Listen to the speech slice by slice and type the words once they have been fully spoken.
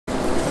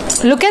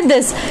Look at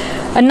this,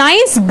 a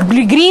nice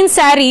green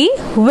saree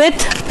with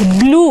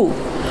blue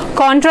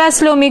contrast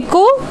lo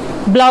meeku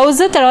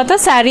blouse tarvata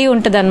saree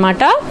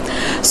untadannamata.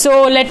 So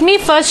let me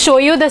first show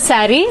you the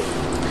saree.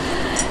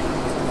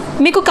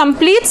 Meeku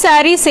complete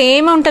saree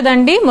same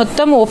untadandi,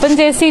 mottam open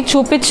chesi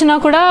chupichina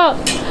kuda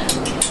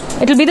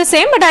it will be the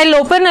same, but I'll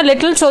open a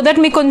little so that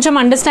meeku koncham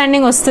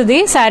understanding vastadi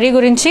saree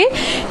gurinchi.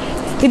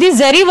 ఇది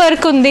zari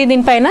work ఉంది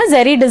దీనిపైన,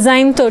 zari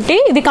design తోటి.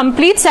 ఇది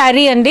complete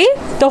sari అండి.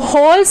 The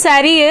whole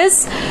sari is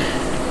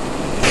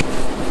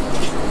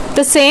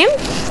the same.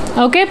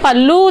 Okay,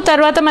 పళ్ళు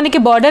తర్వాత మనకి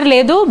border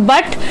లేదు.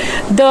 బట్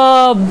ద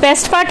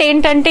బెస్ట్ పార్ట్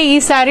ఏంటంటే ఈ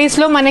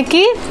శారీస్లో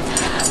మనకి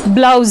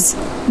blouse,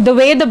 the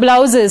way the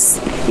blouse is,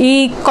 ఈ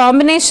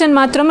కాంబినేషన్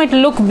మాత్రం it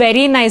look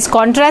very nice.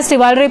 Contrast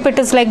ఇవాళ రేపు it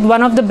is like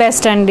one of the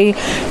best అండి.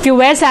 If you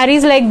wear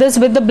saris like this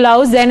with the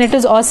blouse then it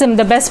is awesome.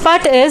 The best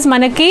part is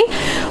మనకి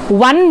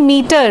 1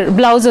 metre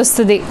blouse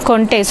వస్తుంది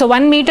కొంటే. So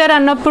 1 metre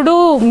అన్నప్పుడు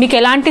మీకు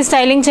ఎలాంటి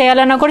styling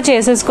చేయాలన్నా కూడా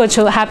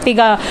చేసేసుకోవచ్చు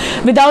హ్యాపీగా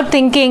వితౌట్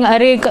థింకింగ్.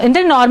 అరే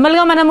అంటే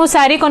నార్మల్గా మనము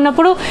శారీ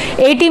కొన్నప్పుడు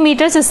 80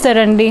 మీటర్స్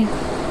ఇస్తారండి,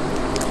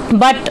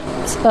 బట్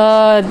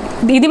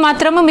ఇది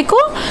మాత్రము మీకు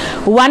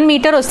 1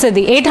 మీటర్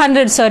వస్తుంది.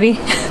 800 సారీ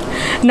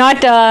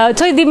నాట్.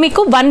 సో ఇది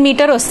మీకు 1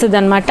 మీటర్ వస్తుంది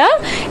అనమాట,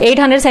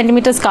 800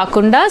 సెంటీమీటర్స్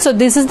కాకుండా. So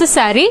this is the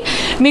sari.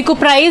 మీకు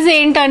ప్రైస్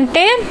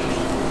ఏంటంటే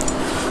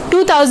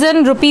 2000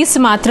 రూపీస్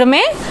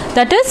మాత్రమే,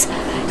 దట్ ఈస్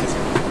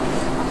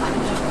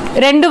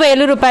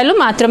 2000 రూపాయలు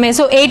మాత్రమే.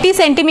 సో 80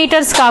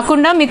 సెంటీమీటర్స్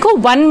కాకుండా మీకు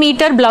 1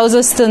 మీటర్ బ్లౌజ్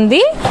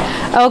వస్తుంది.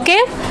 ఓకే,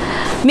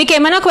 మీకు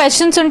ఏమైనా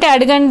క్వశ్చన్స్ ఉంటే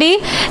అడగండి.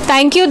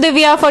 Thank you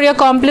Divya for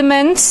your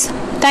compliments.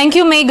 Thank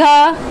you Megha,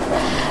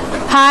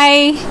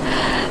 hi.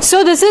 So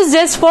this is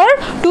just for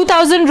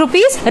 2000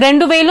 rupees,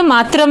 2000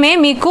 మాత్రమే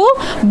మీకు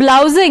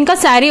బ్లౌజ్ ఇంకా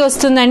శారీ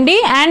వస్తుందండి.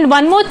 And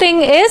one more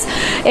thing is,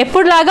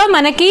 ఎప్పుడులాగా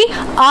మనకి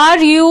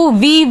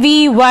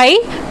RUVVY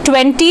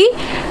 20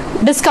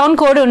 డిస్కౌంట్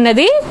కోడ్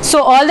ఉన్నది. So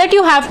all that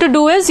you have to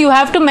do is you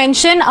have to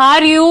mention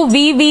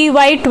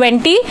RUVVY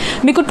 20.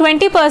 మీకు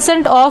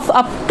 20% of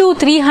up to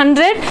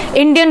 300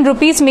 Indian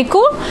rupees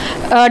మీకు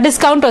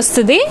discount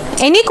వస్తుంది.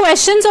 Any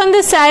questions on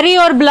this sari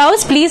are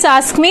blouse please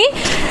ask me,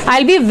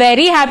 I'll be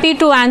very happy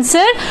to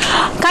answer.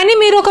 కానీ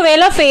మీరు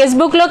ఒకవేళ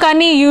ఫేస్బుక్లో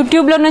కానీ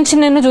యూట్యూబ్లో నుంచి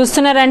నేను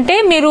చూస్తున్నారంటే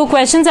మీరు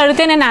క్వశ్చన్స్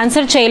అడిగితే నేను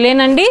answer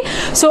చేయలేనండి.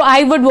 So I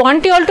would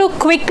want you all to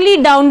quickly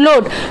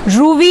download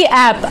Ruvvy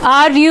app,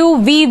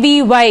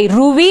 RUVVY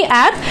Ruvvy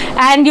app,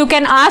 and you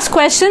can ask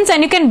questions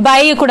and you can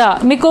buy కూడా.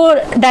 మీకు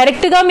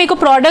డైరెక్ట్గా మీకు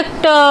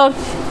ప్రోడక్ట్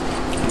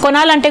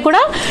కొనాలంటే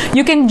కూడా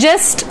you can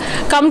just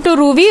come to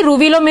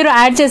రూవీలో మీరు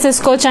add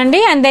చేసేసుకోవచ్చు అండి,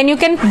 and then you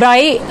can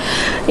buy.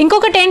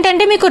 ఇంకొకటి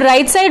ఏంటంటే మీకు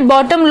రైట్ సైడ్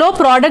బాటంలో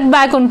ప్రోడక్ట్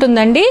బ్యాగ్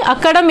ఉంటుందండి,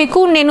 అక్కడ మీకు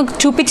నేను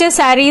చూపించే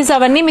శారీస్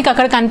అవన్నీ మీకు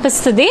అక్కడ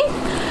కనిపిస్తుంది.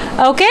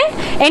 Okay,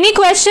 any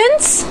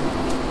questions?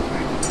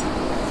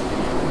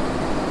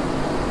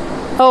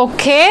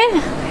 Okay,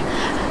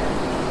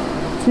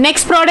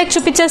 next product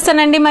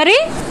చూపించేస్తానండి మరి.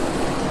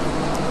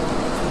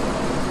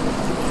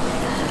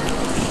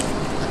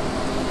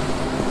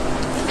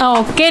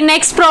 Okay,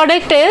 next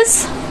product is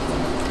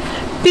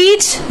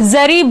peach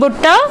zari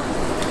బుట్ట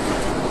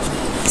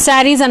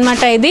శారీస్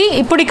అనమాట. ఇది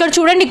ఇప్పుడు ఇక్కడ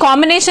చూడండి,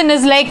 కాంబినేషన్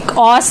ఇస్ లైక్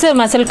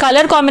ఆసమ్. అసలు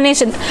కలర్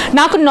కాంబినేషన్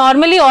నాకు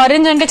నార్మలీ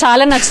ఆరెంజ్ అంటే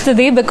చాలా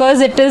నచ్చుతుంది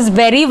because it is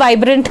very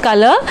vibrant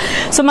colour.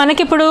 So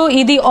మనకి ఇప్పుడు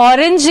ఇది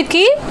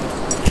ఆరెంజ్కి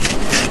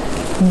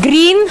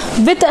green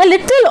with a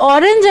little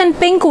orange and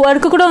pink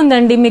work కూడా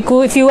ఉందండి మీకు,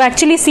 if you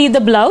actually see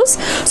the blouse.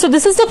 So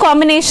this is the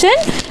combination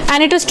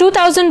and it is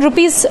 2000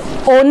 rupees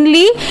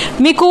only.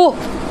 మీకు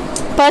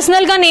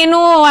పర్సనల్గా నేను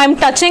I'm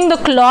touching the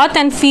cloth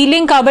and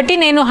feeling కాబట్టి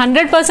నేను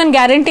 100%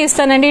 గ్యారంటీ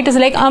ఇస్తానండి. It is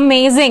like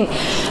amazing.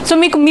 So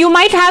మీకు యూ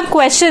మైట్ హ్యావ్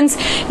క్వశ్చన్స్,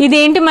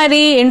 ఇదేంటి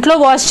మరి ఇంట్లో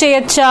వాష్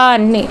చేయొచ్చా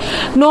అని.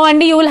 నో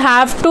అండి, you will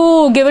have to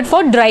give it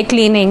for dry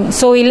cleaning.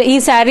 So ఈ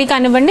శారీ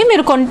కానివ్వండి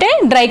మీరు కొంటే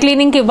డ్రై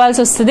క్లీనింగ్కి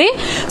ఇవ్వాల్సి వస్తుంది.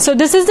 So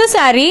this is the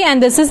sari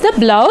and this is the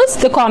blouse.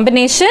 The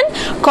combination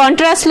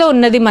కాంట్రాస్ట్లో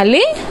ఉన్నది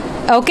మళ్ళీ.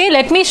 Okay,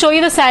 let me show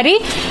you the sari.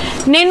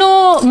 నేను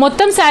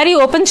మొత్తం sari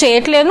open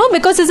చేయట్లేను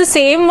because it's the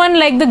same one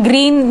like the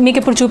green మీకు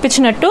ఇప్పుడు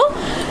చూపించినట్టు.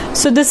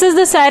 So this is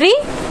the sari.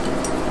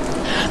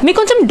 మీకు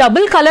కొంచెం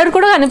డబుల్ కలర్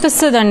కూడా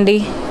అనిపిస్తుందండి.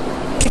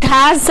 It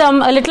has some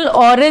little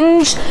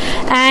orange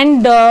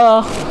and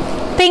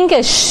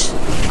pinkish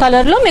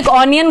కలర్లో మీకు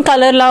ఆనియన్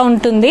కలర్ లా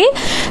ఉంటుంది.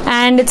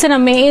 And it's an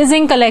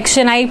amazing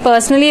collection. I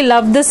personally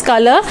love this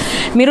colour.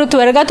 మీరు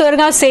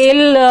త్వరగా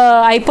సేల్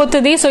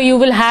అయిపోతుంది. So you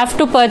will have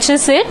to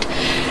purchase it.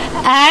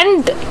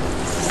 And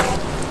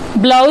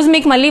blouse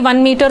మీకు మళ్ళీ 1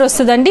 మీటర్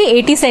వస్తుందండి,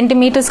 80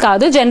 సెంటీమీటర్స్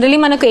కాదు. జనరలీ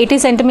మనకు 80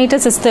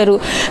 సెంటీమీటర్స్ ఇస్తారు.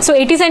 సో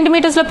 80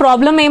 సెంటీమీటర్స్లో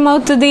ప్రాబ్లం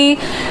ఏమవుతుంది,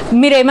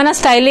 మీరు ఏమైనా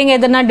స్టైలింగ్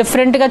ఏదైనా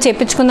డిఫరెంట్గా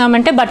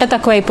చేయించుకుందామంటే బట్ట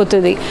తక్కువ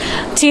అయిపోతుంది.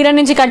 చీర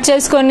నుంచి కట్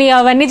చేసుకొని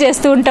అవన్నీ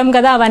చేస్తూ ఉంటాం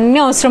కదా,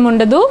 అవన్నీ అవసరం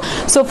ఉండదు.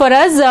 So for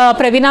us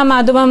Praveena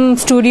Madhavam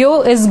studio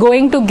is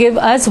going to give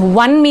us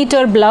 1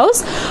 metre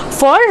blouse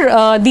for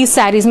these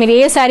saris. మీరు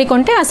ఏ శారీ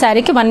కొంటే ఆ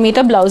శారీకి 1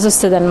 మీటర్ బ్లౌజ్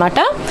వస్తుంది అనమాట.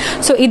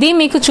 సో ఇది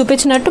మీకు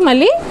చూపించినట్టు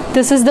మళ్ళీ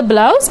this is the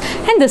blouse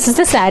and this is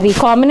the sari.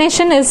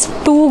 Combination is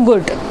too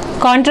good.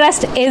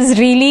 Contrast is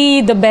really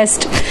the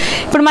best.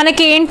 ఇప్పుడు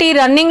మనకి ఏంటి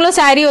రన్నింగ్లో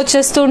శారీ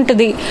వచ్చేస్తూ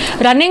ఉంటుంది.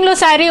 రన్నింగ్లో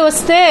శారీ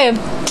వస్తే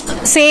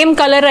సేమ్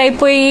కలర్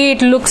అయిపోయి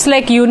it looks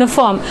like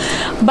uniform.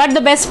 But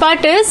the best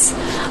part is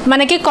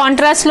మనకి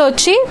కాంట్రాస్ట్లో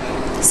వచ్చి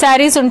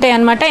శారీస్ ఉంటాయి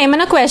అనమాట.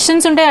 ఏమైనా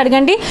క్వశ్చన్స్ ఉంటాయి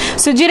అడగండి.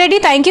 సుజిరెడ్డి,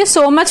 thank you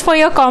so much for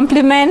your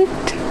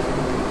compliment.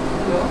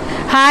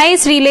 Hi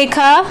Srilekha.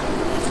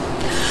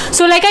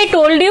 So like I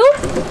told you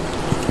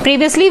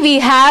previously, we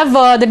have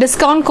the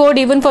discount code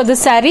even for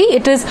this saree.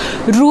 It is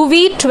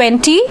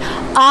Ruvvy20,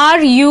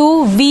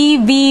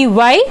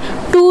 RUVVY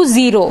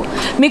 20.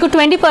 మీకు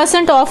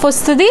 20% of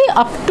వస్తుంది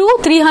up to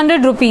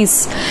 300 rupees.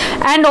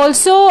 And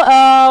also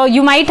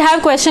you might have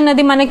question,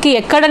 అది మనకి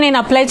ఎక్కడ నేను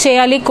apply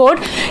చేయాలి code.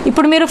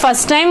 ఇప్పుడు మీరు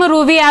first time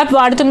రూవీ app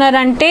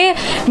వాడుతున్నారంటే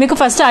మీకు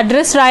ఫస్ట్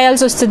అడ్రస్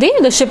రాయాల్సి వస్తుంది,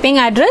 ద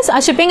షిప్పింగ్ అడ్రస్. ఆ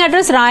షిప్పింగ్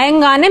అడ్రస్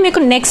రాయంగానే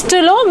మీకు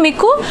నెక్స్ట్లో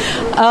మీకు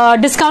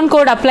డిస్కౌంట్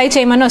కోడ్ అప్లై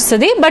చేయమని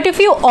వస్తుంది. But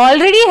if you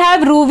already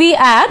have రూవీ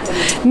app,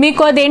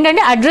 మీకు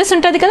అదేంటంటే అడ్రస్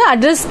ఉంటుంది కదా,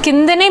 అడ్రస్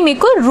కిందనే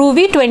మీకు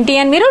Ruvvy20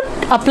 అని మీరు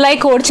అప్లై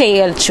కోడ్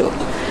చేయవచ్చు.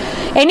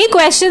 ఎనీ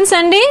క్వశ్చన్స్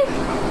అండి?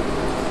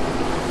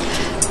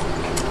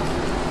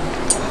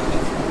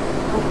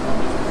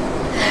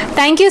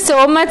 Thank you so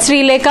much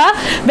Srilekha.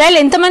 Well,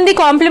 ఎంతమంది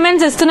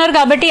కాంప్లిమెంట్స్ ఇస్తున్నారు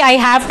కాబట్టి I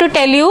have to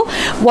tell you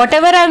what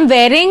ever I'm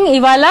wearing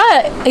ఇవాళ,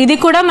 ఇది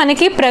కూడా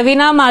మనకి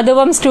ప్రవీణ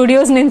మాధవం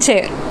స్టూడియోస్ నుంచే.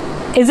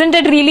 Isn't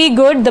it really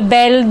good? The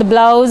belt, the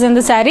blouse and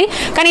the saree.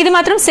 కానీ ఇది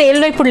మాత్రం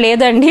సేల్లో ఇప్పుడు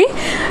లేదండి.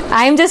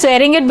 I'm just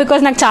wearing it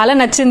because నాకు చాలా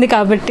నచ్చింది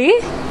కాబట్టి.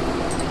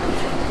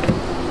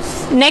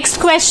 Next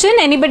question,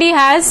 anybody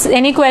has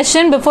any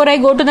question before I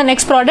go to the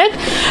next product?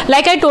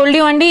 Like I told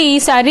you అండి, ఈ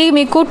సారీ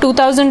మీకు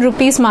 2000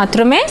 రూపీస్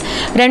మాత్రమే,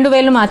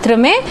 2000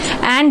 మాత్రమే.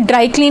 And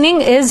dry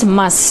cleaning is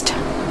must.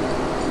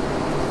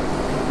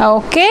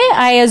 Okay,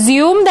 I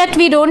assume that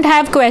we don't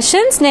have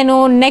questions. నేను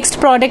next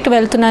product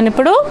వెళ్తున్నాను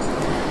ఇప్పుడు.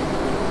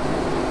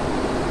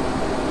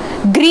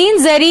 Green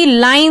zari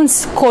lines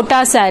quota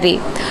sari.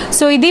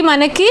 So ఇది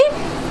మనకి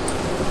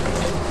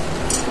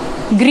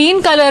గ్రీన్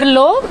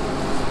కలర్లో.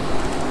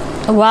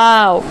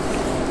 Wow,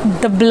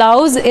 the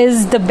blouse is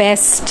the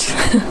best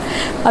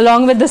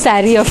along with the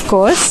sari of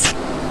course.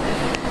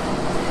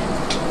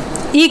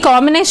 ఈ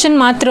combination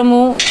మాత్రము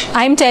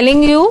I'm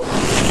telling you,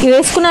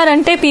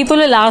 వేసుకున్నారంటే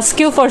people will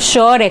ask you for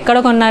sure ఎక్కడ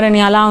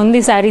కొన్నారని. అలా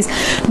ఉంది saris.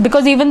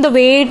 Because even the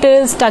way it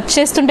is touch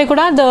చేస్తుంటే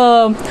కూడా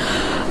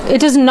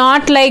it is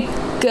not like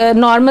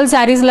normal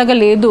saris లాగా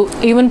లేదు.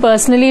 Even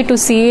personally to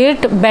see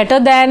it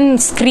better than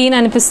screen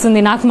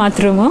అనిపిస్తుంది నాకు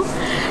మాత్రము.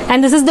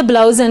 And this is the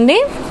blouse అండి.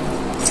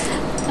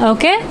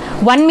 ఓకే,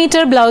 1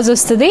 మీటర్ బ్లౌజ్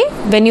వస్తుంది.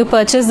 When you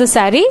purchase the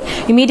sari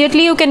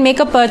immediately you can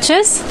make a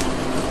purchase.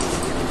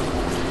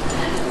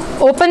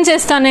 Open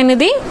చేస్తాను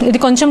నేను. ఇది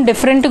కొంచెం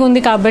డిఫరెంట్గా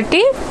ఉంది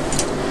కాబట్టి.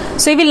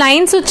 సో ఇవి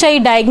లైన్స్ వచ్చాయి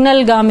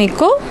డయాగ్నల్గా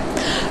మీకు.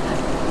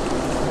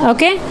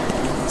 ఓకే,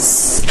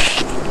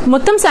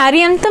 మొత్తం శారీ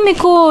అంతా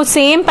మీకు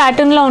సేమ్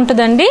ప్యాటర్న్లో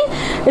ఉంటుందండి.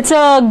 It's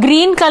a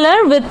green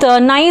colour with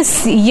nice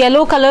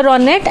yellow colour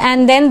on it.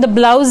 And then the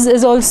blouse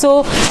is also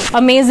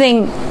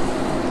amazing.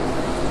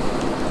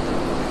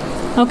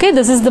 Okay,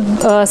 this is the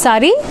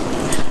sari.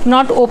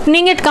 Not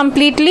opening it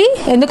completely,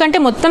 ఎందుకంటే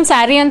మొత్తం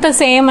శారీ అంతా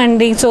సేమ్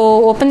అండి. సో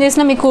ఓపెన్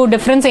చేసినా మీకు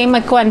డిఫరెన్స్ ఏం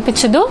ఎక్కువ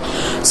అనిపించదు.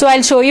 So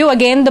I'll show you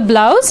again the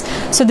blouse.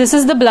 So this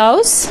is the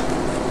blouse.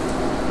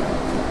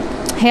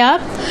 Here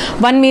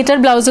 1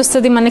 metre blouse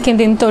వస్తుంది మనకి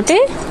దీంతోటి.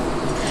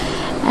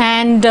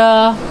 And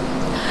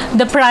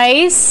the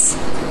price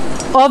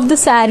of the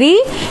saree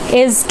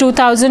is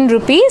 2000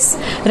 rupees.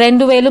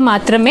 2000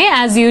 matrame.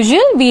 As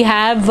usual, we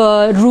have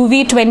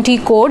Ruvvy20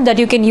 code that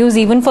you can use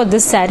even for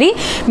this saree.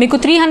 Meeku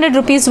 300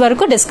 rupees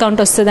varaku discount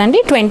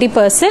ostadandi,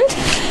 20%.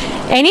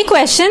 Any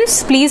questions,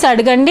 please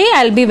adagandi.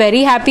 I'll be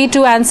very happy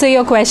to answer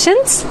your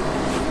questions.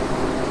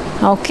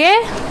 Okay,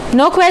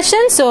 no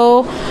questions, so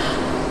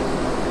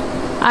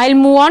I'll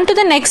move on to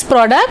the next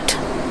product.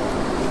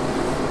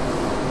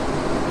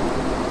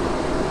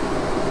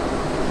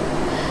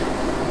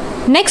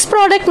 Next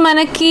product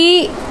మనకి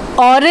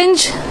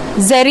orange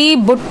zari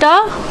బుట్ట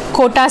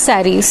quota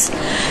saris.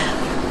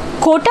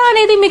 Quota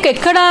అనేది మీకు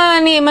ఎక్కడ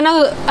అని ఏమైనా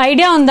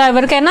idea ఉందా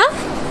ఎవరికైనా?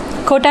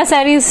 Quota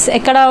saris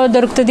ఎక్కడ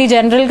దొరుకుతుంది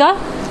జనరల్గా?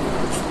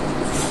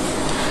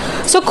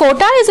 So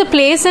quota is a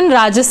place in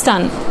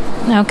Rajasthan.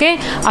 Okay,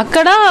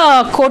 అక్కడ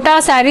కోటా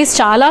శారీస్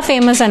చాలా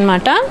ఫేమస్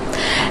అనమాట.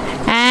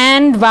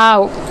 అండ్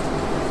వావ్,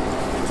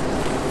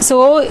 సో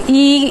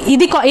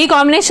ఈ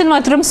కాంబినేషన్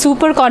మాత్రం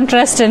సూపర్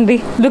కాంట్రాస్ట్ అండి.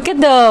 Look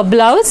at the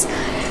blouse.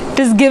 It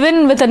is given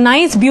with a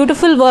nice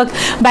beautiful work.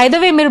 By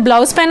the way, మీరు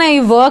బ్లౌజ్ పైన ఈ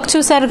work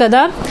చూసారు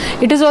కదా,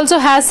 it is also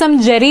has some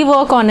zari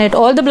work on it.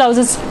 All the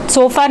blouses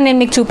so far నేను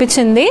మీకు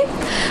చూపించింది.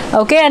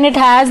 Okay, and it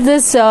has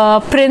this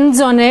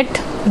prints on it.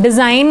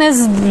 Design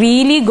is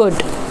really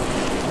good.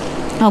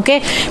 Okay,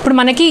 ఇప్పుడు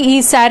మనకి ఈ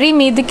శారీ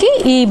మీదకి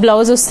ఈ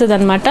బ్లౌజ్ వస్తుంది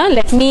అనమాట.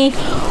 Let me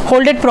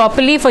hold it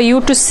properly for you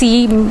to see.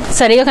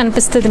 సరిగా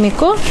కనిపిస్తుంది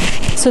మీకు.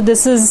 So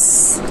this is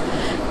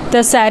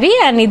the sari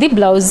and ఇది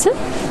బ్లౌజ్.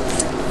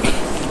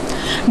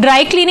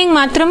 డ్రై క్లీనింగ్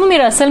మాత్రము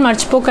మీరు అస్సలు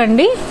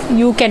మర్చిపోకండి.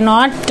 You can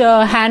not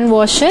hand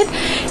wash it.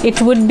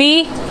 It would be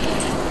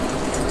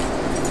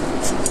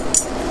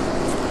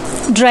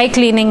dry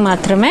cleaning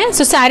మాత్రమే.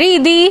 సో శారీ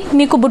ఇది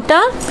మీకు బుట్ట,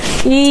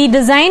 ఈ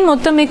డిజైన్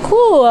మొత్తం మీకు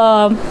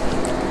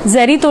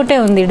జరీతోటే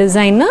ఉంది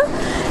design,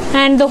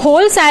 and the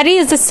whole sari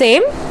is the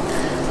same.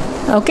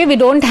 Okay, we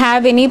don't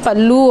have any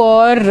pallu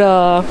or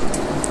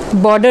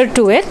border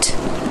to it.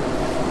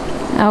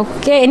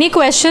 Okay, any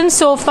questions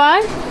so far?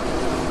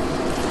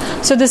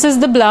 So this is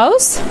the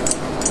blouse.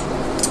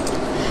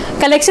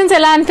 Collections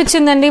ఎలా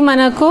అనిపించిందండి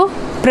మనకు?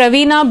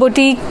 Praveena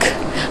boutique,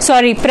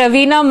 sorry,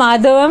 Praveena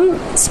Madhavam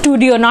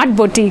studio, not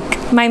boutique,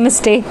 my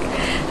mistake.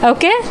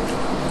 Okay,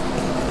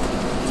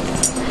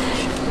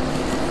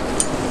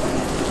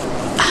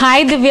 hi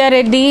Divya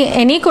Reddy,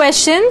 any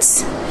questions?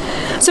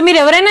 So మీరు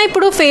ఎవరైనా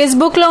ఇప్పుడు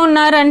ఫేస్బుక్లో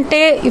ఉన్నారంటే,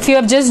 if you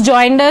have just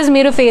joined అస్,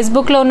 మీరు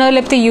ఫేస్బుక్లో ఉన్నారు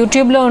లేకపోతే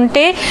యూట్యూబ్లో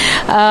ఉంటే,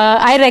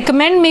 ఐ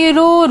రికమెండ్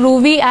మీరు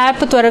రూవీ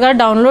యాప్ త్వరగా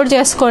డౌన్లోడ్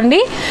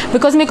చేసుకోండి.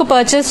 బికాజ్ మీకు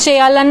పర్చేస్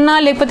చేయాలన్నా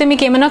లేకపోతే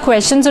మీకు ఏమైనా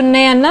క్వశ్చన్స్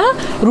ఉన్నాయన్నా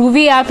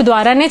రూవీ యాప్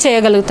ద్వారానే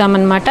చేయగలుగుతాం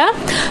అన్నమాట.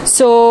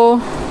 So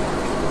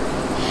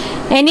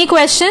any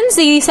questions?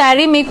 ఈ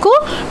శారీ మీకు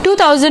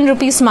 2000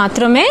 రూపీస్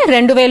మాత్రమే,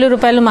 2000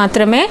 రూపాయలు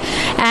మాత్రమే.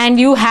 And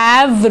you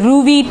have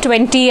రూవీ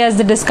 20 as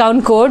the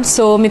discount code.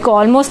 So మీకు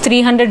ఆల్మోస్ట్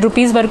 300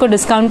 రూపీస్ వరకు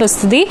డిస్కౌంట్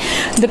వస్తుంది.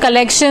 ద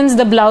కలెక్షన్స్,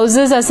 ద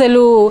బ్లౌజెస్,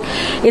 అసలు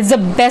it's the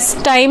best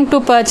time to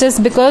purchase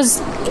because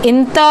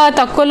ఇంత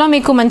తక్కువలో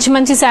మీకు మంచి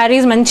మంచి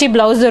శారీస్, మంచి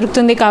బ్లౌజ్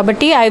దొరుకుతుంది.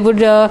 కాబట్టి I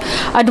would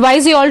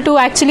advise you all to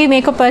actually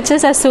make a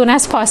purchase as soon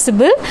as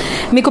possible.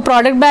 మీకు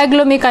ప్రోడక్ట్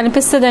బ్యాగ్లో మీకు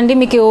అనిపిస్తుందండి,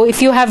 మీకు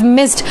if you have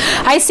missed,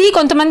 I see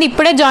కొంతమంది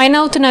ఇప్పుడే జాయిన్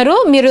అవుతున్నారు,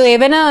 మీరు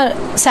ఏవైనా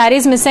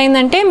శారీస్ మిస్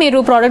అయిందంటే మీరు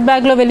ప్రోడక్ట్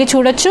బ్యాగ్లో వెళ్ళి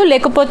చూడొచ్చు.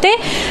 లేకపోతే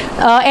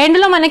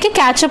ఎండ్లో మనకి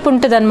క్యాచప్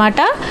ఉంటుంది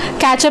అనమాట.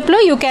 క్యాచప్లో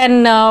you can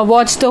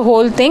watch the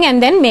whole thing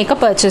and then make a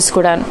purchase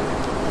కూడా.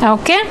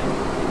 Okay,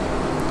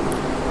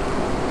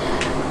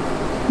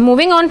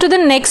 moving on to the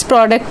next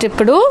product.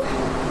 ఇప్పుడు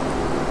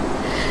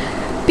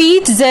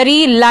peach zari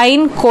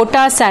line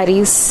quota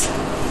saris.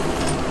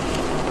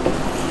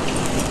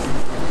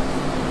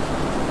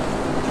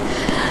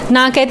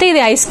 నాకైతే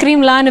ఇది ఐస్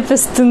క్రీమ్ లా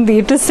అనిపిస్తుంది.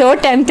 It is so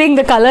tempting.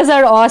 The colours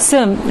are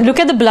awesome.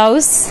 Look at the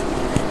blouse.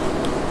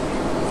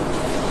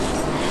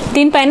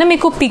 దీనిపైన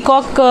మీకు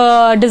peacock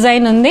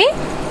design ఉంది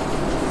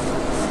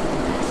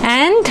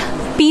and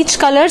peach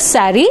colour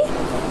sari.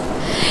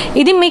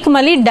 ఇది మీకు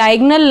మళ్ళీ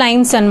డయాగ్నల్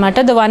లైన్స్ అనమాట,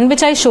 the one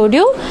which I showed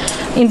you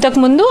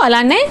ఇంతకుముందు.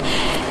 అలానే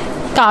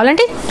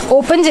కావాలంటే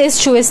ఓపెన్ చేసి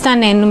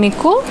చూపిస్తాను నేను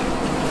మీకు.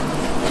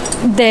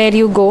 There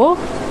you go.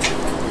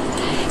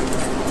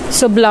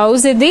 So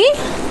blouse ఇది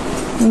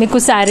మీకు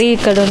శారీ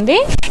ఇక్కడ ఉంది.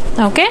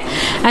 Okay,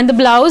 and the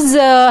blouse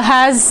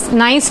has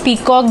nice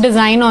peacock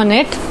design on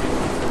it.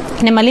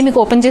 నేను మళ్ళీ మీకు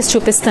ఓపెన్ చేసి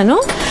చూపిస్తాను.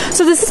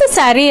 So this is a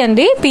sari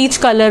అండి, పీచ్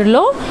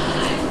కలర్లో.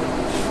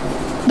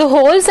 ద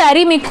హోల్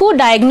శారీ మీకు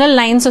డయాగ్నల్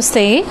లైన్స్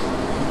వస్తాయి.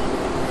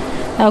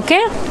 Okay,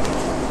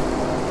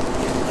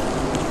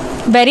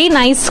 very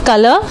nice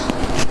colour.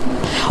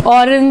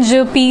 Orange,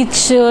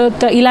 peach,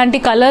 ఇలాంటి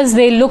colours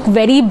they look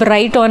very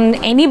bright on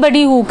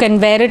anybody who can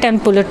wear it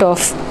and pull it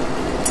of.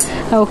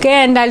 Okay,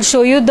 and I'll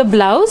show you the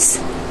blouse.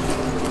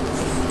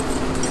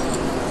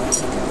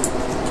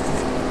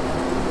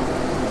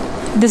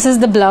 This is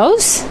the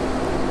blouse.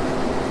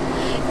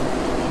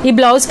 ఈ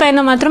blouse పైన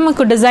మాత్రం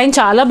మీకు design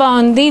చాలా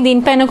బాగుంది.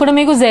 దీనిపైన కూడా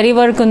మీకు జరీ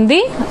వర్క్ ఉంది.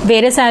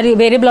 వేరే శారీ,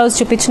 వేరే బ్లౌజ్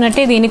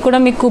చూపించినట్టే దీనికి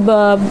కూడా మీకు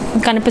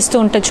కనిపిస్తూ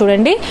ఉంటుంది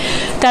చూడండి.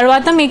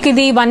 తర్వాత మీకు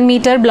ఇది 1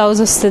 మీటర్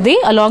బ్లౌజ్ వస్తుంది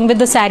along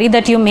with the sari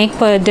that you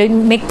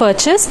make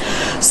purchase.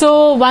 So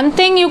one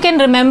thing you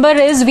can remember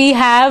is we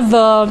have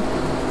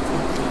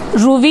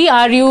Ruvvy,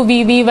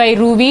 RUVVY,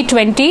 Ruvvy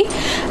 20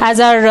 as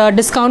our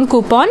discount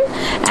coupon,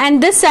 and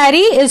this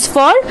saree is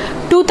for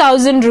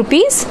 2000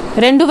 rupees.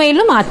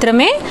 2000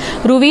 మాత్రమే.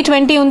 Ruvvy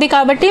 20 ఉంది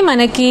కాబట్టి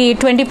మనకి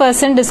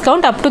 20%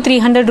 discount, up to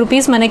 300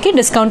 rupees మనకి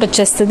discount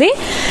వచ్చేస్తుంది.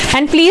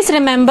 And please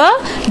remember,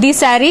 the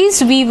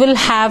saris we will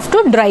have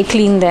to dry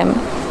clean them.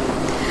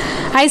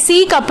 I see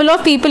couple of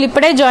people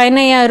ఇప్పుడే join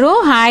అయ్యారు.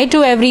 Hi to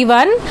every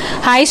one.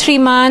 Hi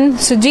Shriman.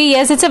 Suji,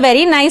 yes, it's a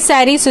very nice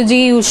sari Suji.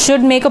 You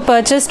should make a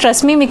purchase.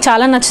 Trust me, మీకు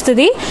చాలా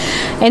నచ్చుతుంది.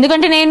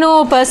 ఎందుకంటే నేను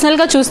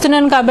పర్సనల్గా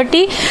చూస్తున్నాను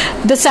కాబట్టి.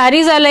 The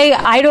saris are like,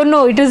 I don't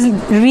know, it is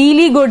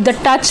really good. The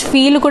touch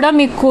feel కూడా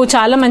మీకు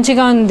చాలా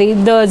మంచిగా ఉంది.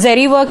 The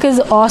zari work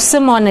is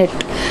awesome on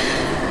it.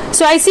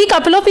 So I see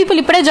couple of people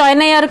ఇప్పుడే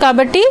జాయిన్ అయ్యారు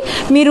కాబట్టి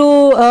మీరు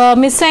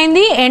మిస్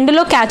అయింది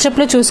ఎండ్లో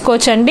క్యాచప్లో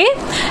చూసుకోవచ్చండి.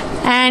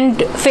 అండ్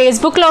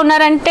ఫేస్బుక్లో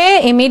ఉన్నారంటే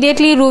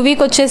ఇమీడియట్లీ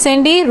రూవీకి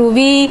వచ్చేసేయండి.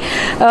 రూవీ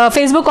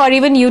ఫేస్బుక్ ఆర్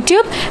ఈవెన్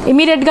యూట్యూబ్,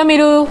 ఇమీడియట్గా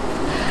మీరు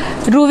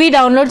రూవీ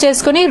డౌన్లోడ్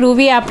చేసుకుని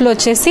రూవీ యాప్లో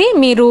వచ్చేసి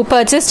మీరు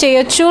పర్చేస్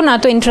చేయొచ్చు,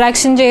 నాతో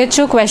ఇంటరాక్షన్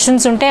చేయొచ్చు,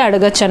 క్వశ్చన్స్ ఉంటే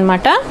అడగచ్చు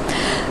అనమాట.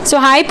 So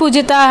hi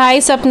Pujitha,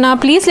 hi Sapna.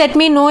 Please let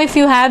me no if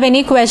you have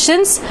any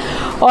questions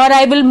are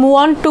I will move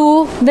on to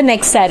the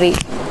next sari.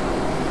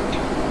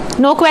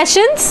 No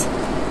questions?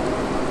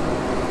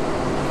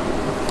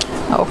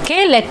 Okay,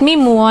 let me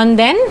move on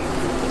then.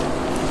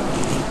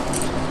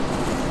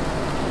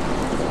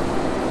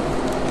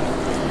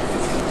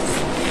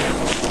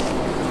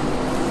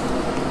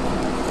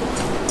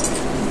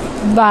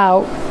 Wow.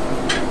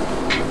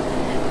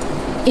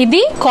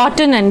 ఇది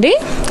cotton అండి,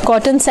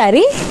 cotton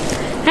sari.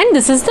 and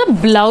this is the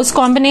blouse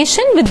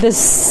combination with this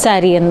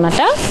saree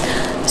anamata.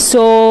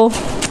 So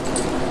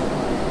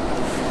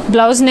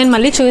blouse నేను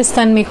మళ్ళీ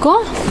చూపిస్తాను మీకు.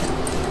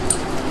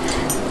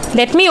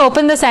 Let me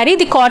open the saree.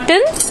 The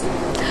cotton.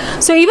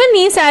 So even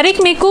ఈ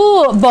శారీకి మీకు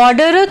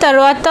border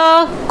తర్వాత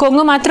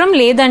కొంగు మాత్రం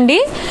లేదండి,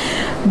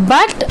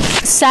 బట్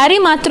శారీ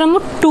మాత్రము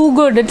too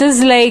good. It is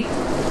like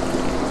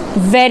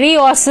very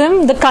awesome.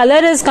 The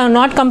colour is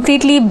not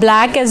completely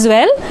black as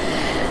well.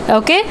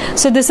 Okay,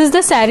 so this is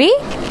the sari.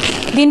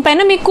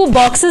 దీనిపైన మీకు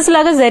బాక్సెస్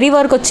లాగా జరీ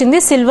వర్క్ వచ్చింది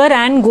సిల్వర్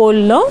అండ్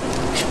గోల్డ్లో.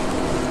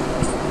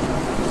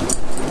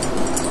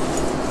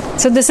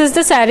 So this is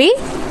the sari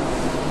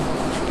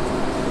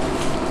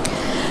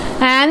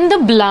and the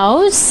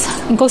blouse.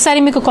 ఇంకొకసారి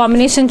మీకు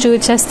combination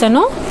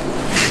చూపించేస్తాను.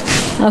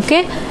 Okay,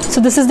 so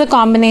this is the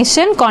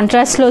combination.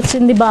 కాంట్రాస్ట్లో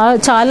వచ్చింది బాగా,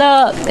 చాలా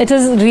it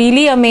is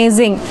really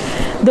amazing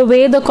the way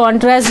the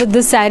contrast with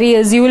this sari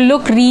is. You will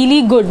look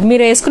really good.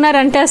 మీరు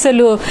వేసుకున్నారంటే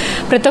అసలు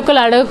ప్రతి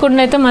ఒక్కరు అడగకుండా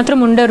అయితే మాత్రం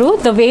ఉండరు.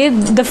 The way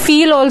the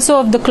feel also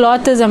of the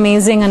cloth is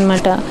amazing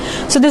అనమాట.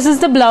 So this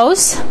is the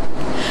blouse.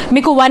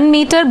 మీకు 1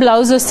 మీటర్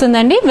బ్లౌజ్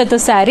వస్తుందండి విత్ ద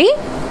శారీ.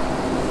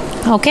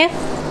 ఓకే,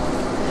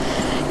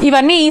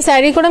 ఇవన్నీ ఈ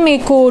శారీ కూడా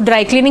మీకు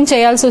డ్రై క్లీనింగ్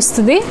చేయాల్సి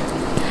వస్తుంది.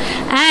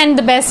 And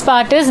the best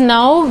part is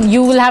now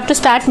you will have to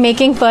start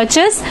making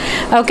purchase.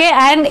 Okay,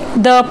 and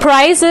the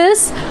price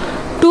is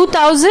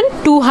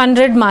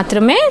 2200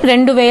 మాత్రమే,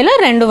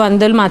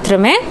 2200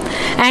 మాత్రమే.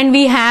 And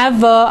we have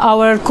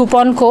our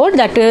coupon code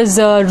that is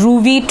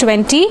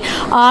Ruvvy20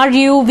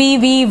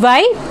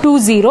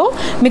 RUVVY20.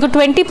 మీకు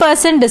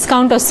 20%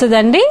 discount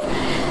వస్తుందండి.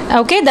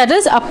 Okay, that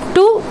is up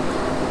to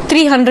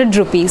 300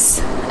 rupees.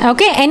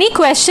 Okay, any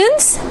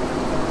questions?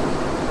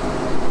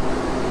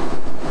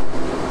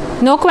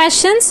 No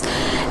questions?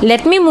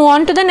 Let me move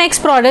on to the next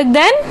product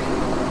then.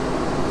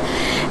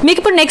 మీకు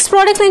ఇప్పుడు next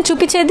product నేను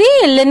చూపించేది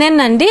linen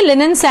అండి.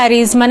 Linen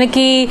saris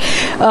మనకి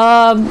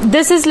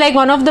this is like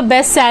one of the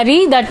best sari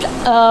that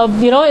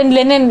you know in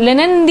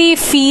linen the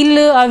feel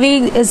అవి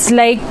is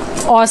like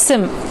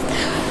awesome.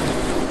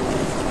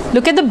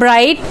 Look at the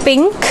bright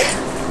pink.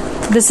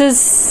 This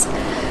is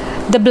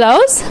the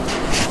blouse.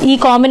 ఈ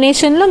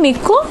కాంబినేషన్లో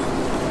మీకు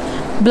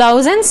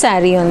బ్లౌజ్ అండ్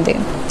శారీ ఉంది.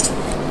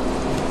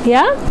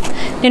 Yeah,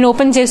 నేను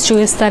ఓపెన్ చేసి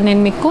చూపిస్తాను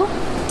నేను మీకు.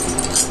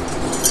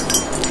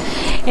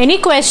 ఎనీ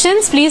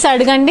క్వశ్చన్స్ ప్లీజ్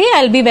అడగండి. I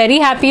will be very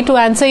happy to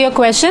answer your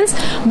questions.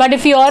 But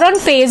if you are on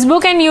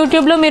Facebook and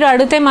యూట్యూబ్లో మీరు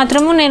అడిగితే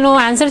మాత్రము నేను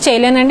answer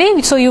చేయలేనండి.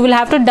 So you will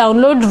have to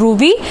download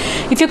Ruvvy.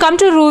 If you come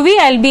to Ruvvy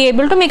I will be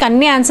able to మీకు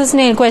అన్ని answers,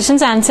 నేను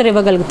questions answer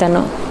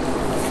ఇవ్వగలుగుతాను.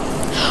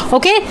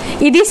 Okay,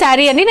 ఇది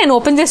శారీ అండి. నేను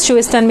ఓపెన్ చేసి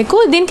చూపిస్తాను మీకు.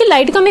 దీనికి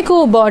లైట్గా మీకు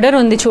బార్డర్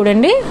ఉంది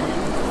చూడండి,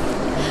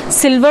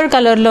 సిల్వర్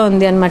కలర్లో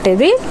ఉంది అనమాట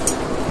ఇది.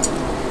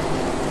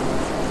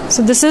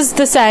 So this is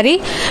the saree.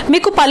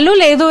 మీకు పల్లు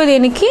లేదు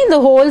దీనికి. The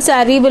whole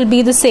saree will be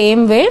the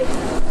same way.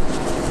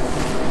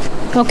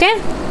 Okay,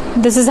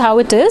 this is how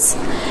it is.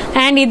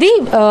 And ఇది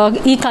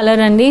ఈ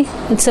కలర్ అండి.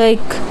 It's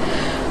like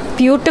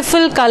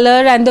beautiful color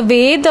and the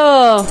way the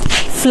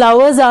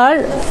flowers are,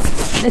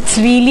 it's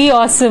really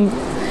awesome.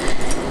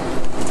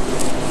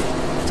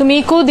 So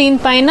మీకు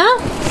దీనిపైన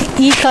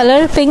ఈ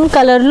కలర్ పింక్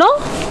కలర్లో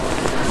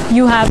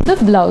you have the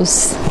blouse.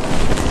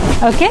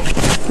 Okay,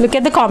 look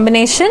at the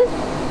combination.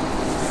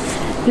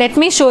 Let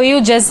me show you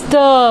just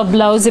the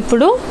blouse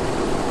ఇప్పుడు.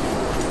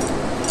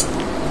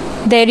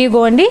 There you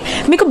go అండి.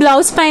 మీకు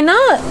blouse పైన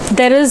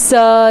there is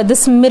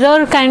this mirror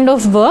kind of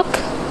work.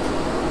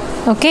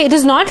 Okay, it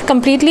is not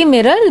completely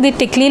mirror, ఇది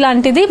టిక్లీ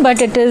లాంటిది, but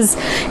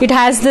it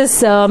has this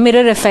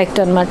mirror effect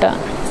అన్నమాట.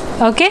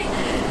 Okay,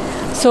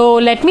 so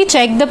let me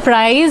check the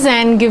price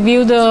and give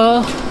you the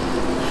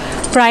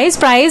price.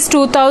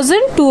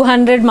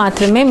 2200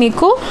 మాత్రమే,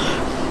 మీకు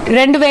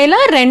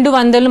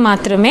 2200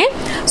 మాత్రమే.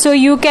 So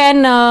you can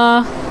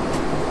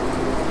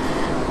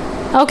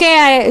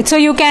so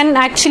you can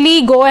actually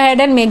go ahead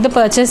and make the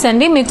purchase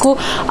అండి. మీకు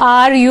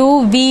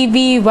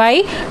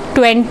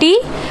RUVVY20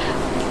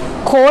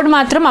 code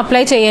మాత్రం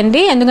apply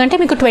చేయండి, ఎందుకంటే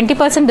మీకు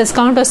 20%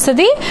 డిస్కౌంట్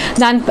వస్తుంది.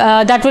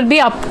 That will be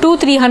up to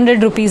 300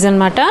 rupees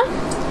అనమాట.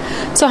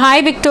 So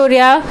hi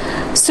Victoria.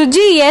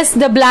 Suji, yes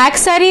the black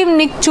sari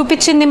నీకు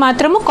చూపించింది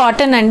మాత్రము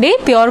కాటన్ అండి,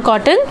 ప్యూర్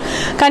కాటన్.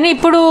 కానీ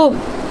ఇప్పుడు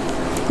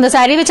the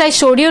saree which I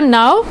showed you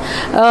now,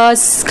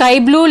 sky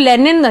blue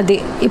linen adi.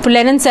 ఇప్పుడు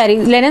లెనిన్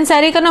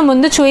శారీ కన్నా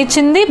ముందు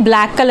చూపించింది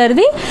బ్లాక్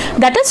కలర్ది,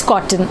 that is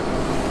cotton.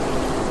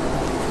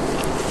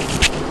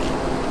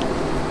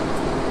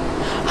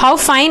 How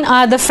fine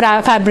are the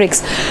fabrics?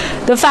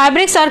 The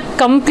fabrics are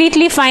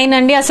completely fine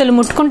అండి. అసలు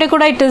ముట్టుకుంటే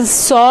కూడా it is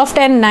soft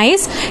and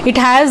nice. It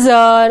has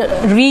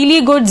really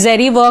good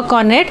zari work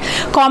on it.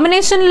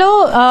 Combination లో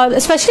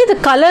especially the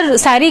color,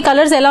 saree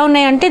colors ఎలా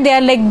ఉన్నాయంటే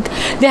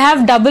they have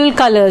double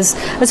colors.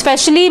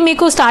 Especially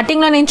మీకు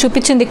starting లో నేను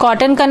చూపించింది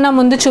కాటన్ కన్నా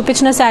ముందు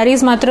చూపించిన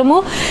sarees మాత్రము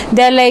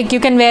they are like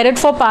you can wear it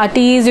for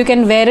parties, you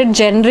can wear it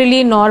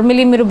generally,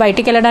 normally మీరు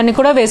బయటికి వెళ్ళడానికి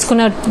కూడా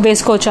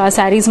వేసుకోవచ్చు ఆ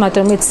sarees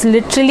మాత్రం. It's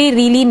literally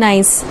really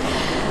nice.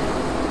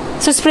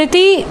 So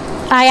Smriti,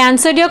 I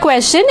answered your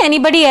question.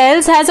 Anybody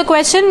else has a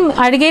question?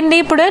 అడిగండి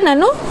ఇప్పుడు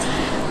నన్ను.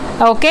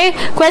 Okay,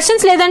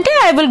 questions లేదంటే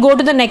I will go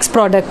to the next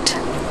product.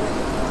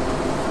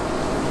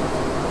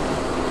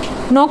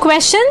 No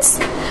questions?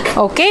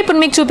 Okay, ఇప్పుడు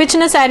మీకు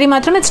చూపించిన శారీ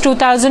మాత్రం ఇట్స్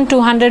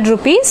 2200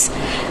 రూపీస్,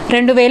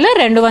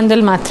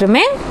 2200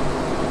 మాత్రమే.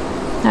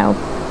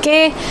 Okay,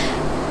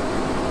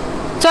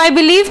 so I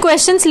believe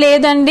questions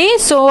లేదండి.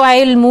 So I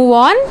will move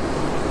on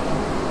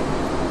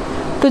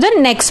to the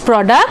next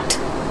product.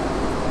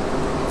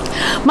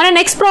 మన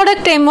నెక్స్ట్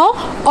ప్రోడక్ట్ ఏమో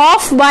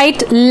off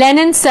white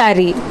Lenin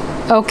sari.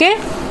 Okay,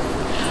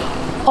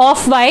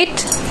 off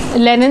white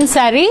Lenin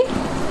sari.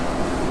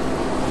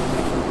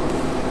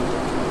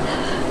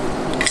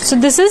 So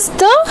this is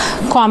the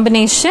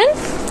combination.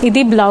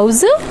 Idi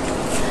blouse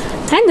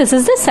and this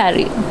is the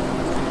saree.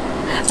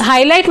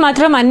 Highlight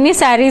matram anni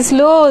sarees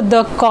lo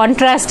the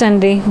contrast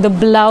andi. The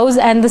blouse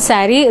and the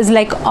saree is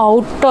like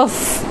out of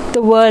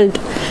the world.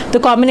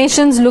 The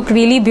combinations look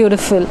really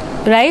beautiful,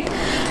 right?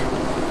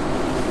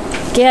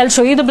 Okay, I'll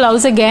show you the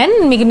blouse again.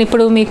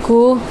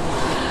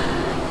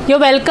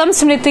 You're welcome,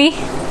 Smriti.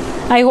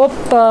 I hope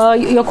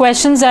your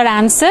questions are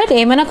answered.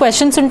 Emana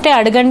questions unte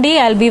adagandi.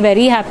 I'll be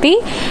very happy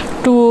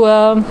to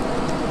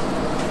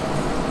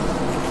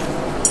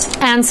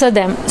answer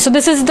them. So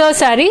this is the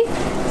saree.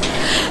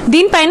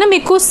 Deen paina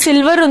meeku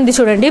silver undi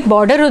chudandi,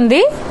 border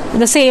undi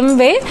the same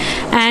way,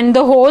 and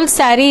the whole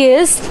saree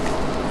is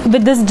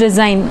with this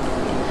design,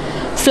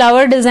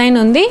 flower design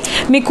undi.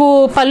 Meeku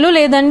pallu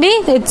ledandi.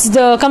 It's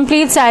the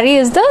complete saree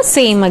is the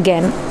same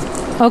again.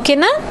 Okay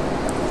na?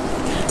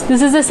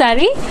 This is the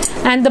saree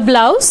and the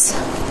blouse.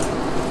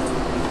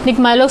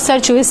 Niku malo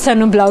ఒకసారి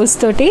చూపిస్తాను blouse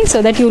తోటి, so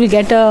that you will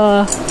get a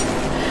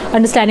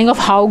understanding of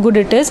how good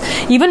it is.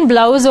 Even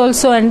blouse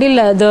also and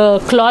the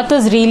cloth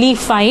is really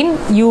fine.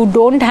 You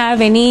don't have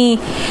any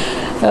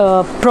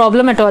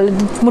problem at all.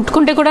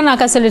 Mutkunte kuda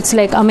నాకు అసలు it's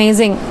like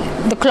amazing.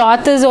 The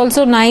cloth is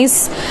also nice,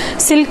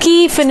 silky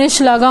finish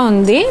laga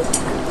undi.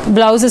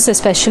 Blouses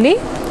especially.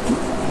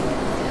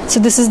 So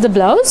this is the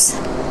blouse.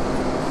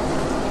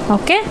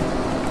 Okay.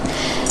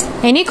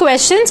 Any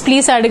questions?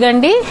 Please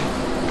adagandi.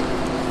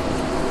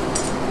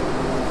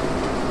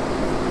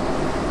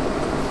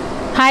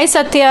 Hi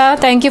Satya,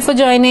 thank you for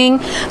joining.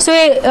 So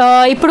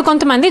ఇప్పుడు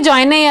కొంతమంది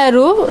join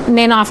అయ్యారు.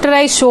 నేను after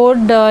I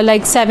showed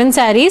like 7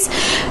 sarees,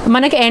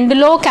 మనకి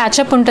ఎండ్లో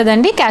catch up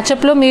ఉంటుందండి.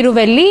 క్యాచప్లో మీరు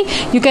వెళ్ళి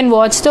you can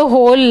watch the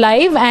whole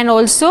live and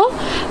also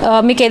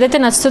మీకు ఏదైతే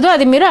నచ్చుతుందో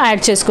అది మీరు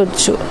యాడ్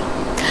చేసుకోవచ్చు.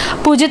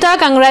 పూజిత,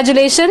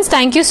 congratulations.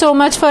 Thank you so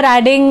much for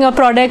adding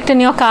product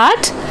in your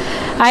cart.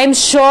 I'm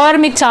sure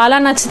మీకు చాలా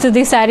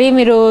నచ్చుతుంది శారీ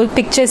మీరు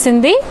పిక్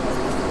చేసింది.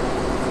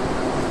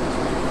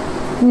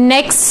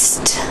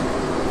 నెక్స్ట్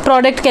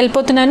ప్రోడక్ట్కి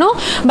వెళ్ళిపోతున్నాను.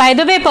 బై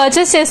ద వే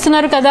పర్చేస్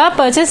చేస్తున్నారు కదా,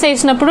 పర్చేస్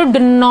చేసినప్పుడు do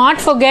not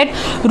forget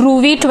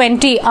Ruvvy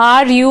 20,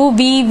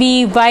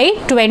 RUVVY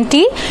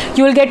 20.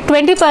 You will get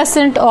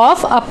 20%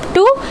 off up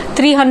to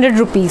 300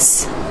 rupees.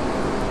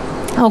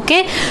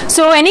 Okay,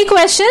 so any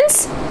questions?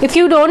 If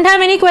you don't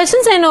have any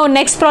questions, I know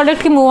next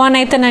product ki move on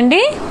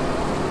aitanandi.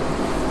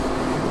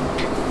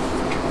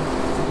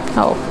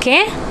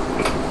 Okay,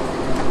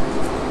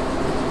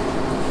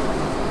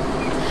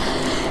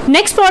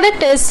 next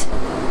product is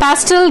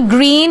pastel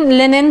green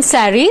linen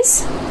sarees.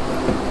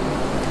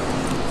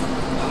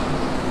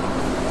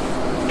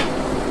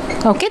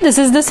 Okay, this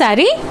is the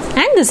saree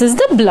and this is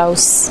the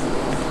blouse.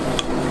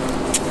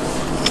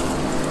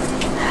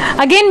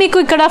 Again మీకు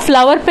ఇక్కడ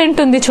flower print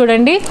ఉంది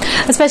చూడండి.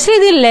 Especially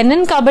ఇది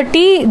Lenin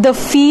కాబట్టి the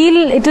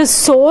feel it is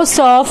so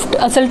soft.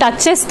 అసలు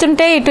touch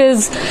చేస్తుంటే it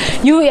is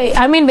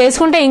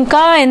వేసుకుంటే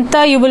ఇంకా ఎంత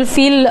you will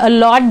feel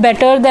lot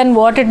better then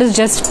what it is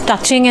just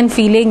touching and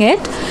feeling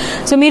it.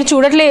 So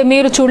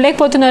మీరు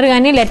చూడలేకపోతున్నారు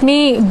కానీ let me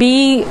be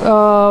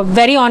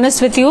very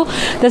honest with you,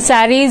 the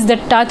saris, the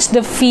touch,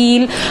 the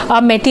feel, ఆ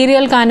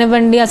material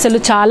కానివ్వండి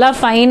అసలు చాలా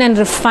fine and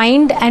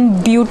refined and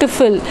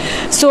beautiful.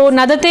 So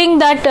నదర్ thing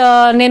that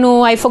నేను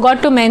I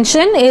forgot to mention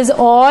is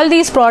all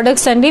these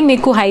products andi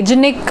meeku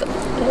hygienic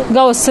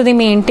ga vastadi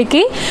mee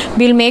intiki.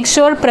 We'll make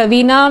sure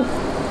Praveena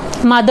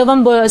Madhavam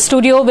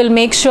studio will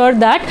make sure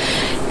that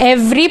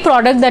every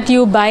product that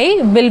you buy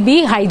will be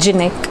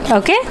hygienic.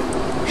 Okay,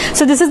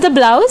 so this is the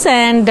blouse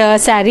and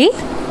saree.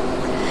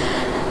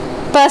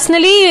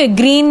 Personally,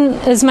 green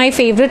is my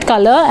favorite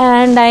color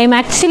and I am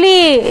actually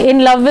in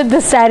love with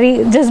this saree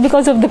just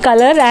because of the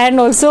color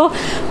and also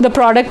the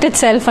product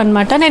itself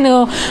anamata. Nenu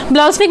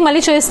blouse meeku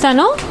malli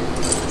chestanu.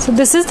 So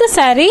this is the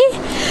saree.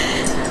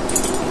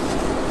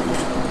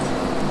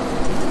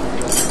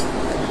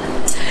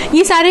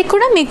 ఈ శారీ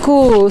కూడా మీకు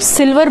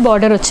silver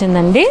border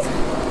వచ్చిందండి.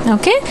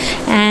 Okay,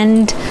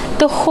 and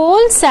the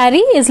whole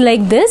sari is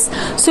like this.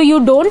 So you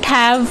don't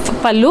have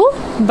పళ్ళు,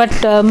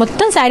 but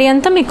మొత్తం శారీ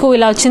అంతా మీకు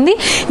ఇలా వచ్చింది.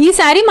 ఈ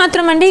శారీ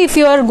మాత్రం అండి if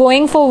you are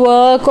going for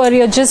work or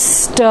you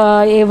just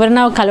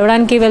ఎవరైనా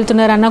కలవడానికి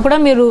వెళ్తున్నారు అన్నా కూడా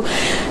మీరు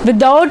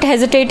without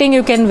hesitating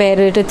you can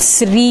wear it. It's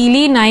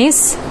really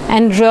nice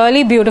and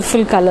really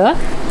beautiful colour.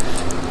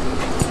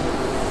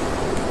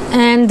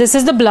 And this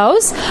is the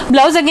blouse.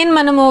 Blouse again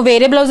మనము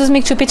వేరే బ్లౌజెస్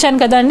మీకు చూపించాను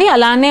కదండి,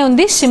 అలానే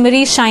ఉంది,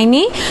 shimmery,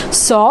 shiny,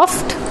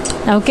 soft.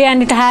 Okay,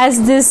 and it has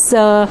this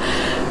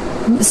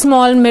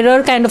small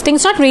mirror kind of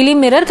things, not really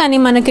mirror కానీ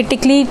మనకి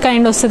tikli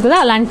kind వస్తుంది కదా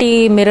అలాంటి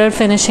మిర్రర్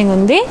ఫినిషింగ్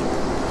ఉంది.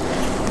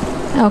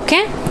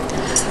 Okay,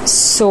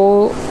 so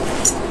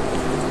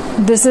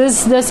this is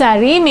the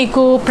sari.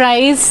 మీకు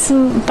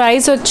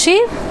ప్రైస్ వచ్చి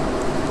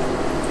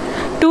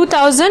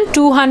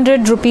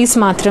 2200 రూపీస్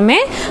మాత్రమే.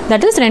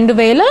 దట్ ఈస్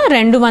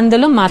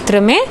 2200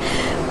 మాత్రమే.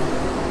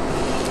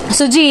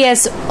 Suji,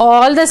 yes,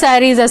 all the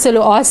saris అసలు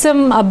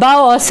ఆసమ్,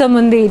 అబౌవ్ ఆసమ్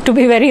ఉంది, to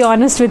be very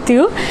honest with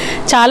you.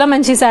 చాలా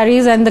మంచి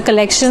saris and the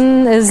collection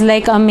is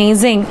like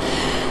amazing.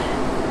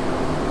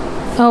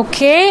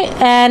 Okay,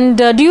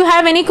 and do you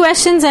have any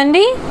questions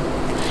అండి?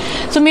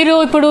 So మీరు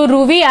ఇప్పుడు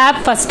రూవీ యాప్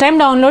ఫస్ట్ టైం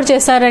డౌన్లోడ్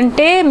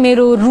చేశారంటే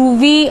మీరు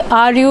రూవీ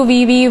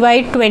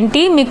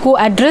RUVVY20 మీకు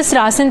అడ్రస్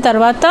రాసిన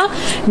తర్వాత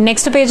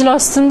నెక్స్ట్ పేజ్లో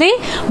వస్తుంది.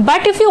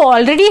 But if you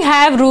already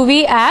have రూవీ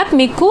app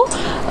మీకు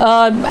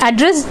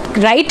అడ్రస్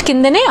రైట్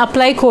కిందనే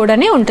అప్లై కోడ్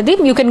అని ఉంటుంది.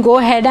 You can go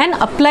head and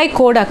apply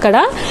code అక్కడ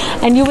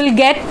and you will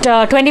get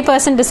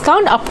 20%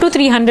 discount up to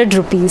 300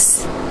 rupees.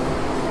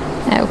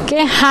 Okay,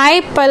 hi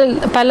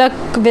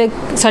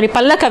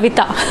Palla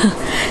Kavitha.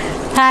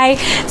 Hi.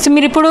 So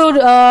మీరు ఇప్పుడు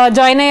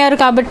join అయ్యారు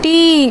కాబట్టి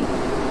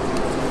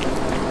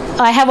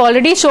I have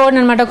already showed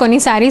అనమాట కొన్ని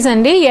శారీస్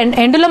అండి.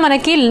 ఎండ్లో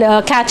మనకి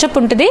క్యాచప్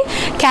ఉంటుంది.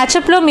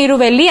 క్యాచప్లో మీరు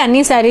వెళ్ళి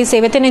అన్ని శారీస్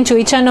ఏవైతే నేను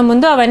చూపించానో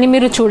ముందు అవన్నీ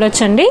మీరు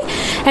చూడొచ్చండి.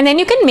 And then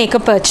you can make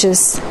a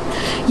purchase.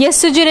 Yes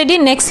Suji Reddy,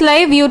 next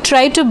live you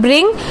try to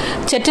bring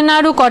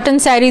Chettinad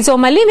cotton saris. ఓ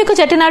మళ్ళీ మీకు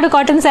చెట్టినాడు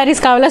కాటన్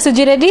శారీస్ కావాలా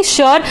సుజీ రెడ్డి?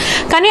 ష్యూర్.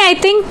 కానీ ఐ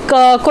థింక్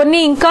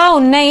కొన్ని ఇంకా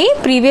ఉన్నాయి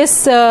ప్రీవియస్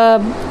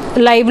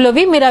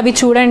లైవ్లోవి, మీరు అవి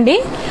చూడండి.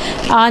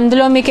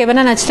 అందులో మీకు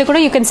ఏమైనా నచ్చితే కూడా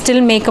you can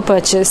still make a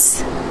purchase.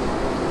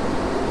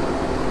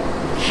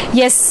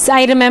 Yes,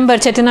 I remember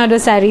Chettinadu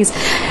sarees.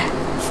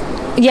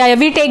 Yeah,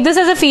 we take this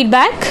as a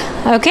feedback.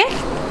 Okay,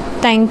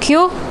 thank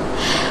you.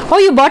 Oh,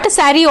 you bought a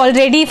saree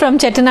already from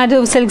Chettinadu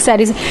silk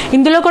sarees.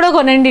 Indulo kuda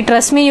konandi,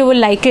 trust me, you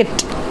will like it.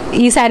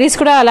 Ee sarees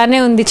kuda alane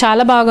undi,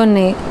 chaala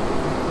baagunnai.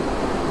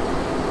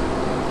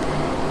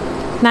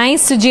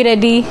 Nice, Suji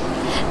Reddy.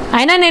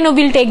 Aina nenu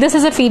will take this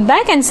as a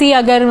feedback and see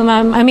agar,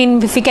 I mean,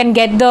 if we can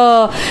get the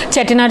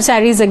Chettinadu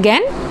sarees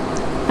again.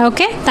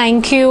 Okay,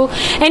 thank you.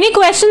 Any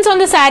questions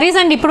on the saris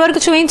and ఇప్పటి వరకు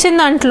చూపించిన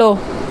దాంట్లో?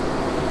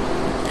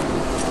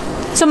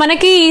 So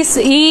మనకి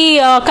ఈ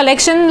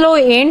కలెక్షన్లో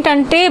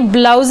ఏంటంటే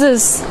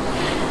blouses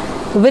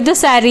with the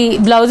sari,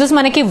 blouses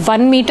మనకి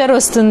 1 metre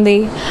వస్తుంది.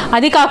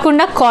 అది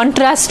కాకుండా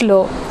కాంట్రాస్ట్లో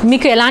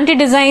మీకు ఎలాంటి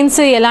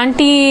డిజైన్స్,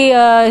 ఎలాంటి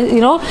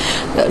you know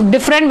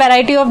different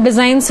variety of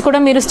designs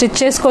కూడా మీరు స్టిచ్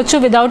చేసుకోవచ్చు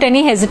without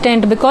any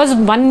hesitant, because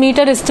 1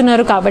 metre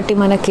ఇస్తున్నారు కాబట్టి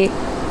మనకి.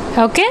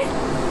 Okay,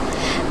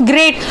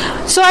 great.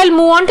 So I'll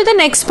move on to the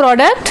next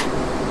product.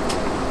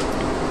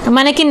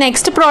 మనకి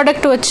నెక్స్ట్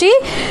ప్రోడక్ట్ వచ్చి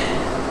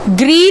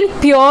green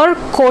pure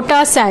quota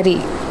sari.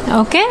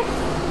 Okay,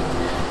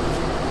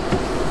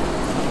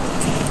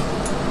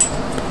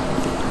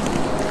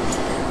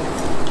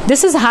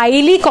 this is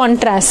highly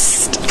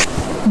contrast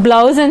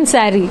blouse and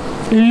sari.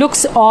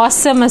 Looks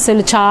awesome,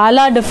 అసలు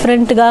చాలా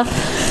డిఫరెంట్గా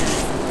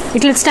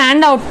it will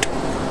stand out.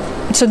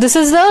 So this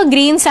is the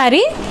green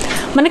sari.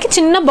 మనకి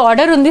చిన్న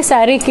border ఉంది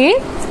శారీకి.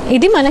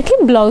 ఇది మనకి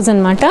బ్లౌజ్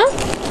అనమాట.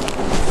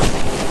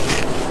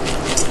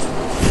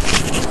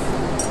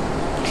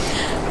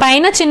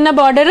 పైన చిన్న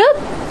బార్డర్,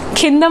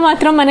 కింద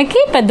మాత్రం మనకి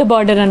పెద్ద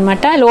బార్డర్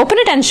అనమాట. I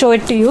open it and show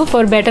it to you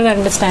for better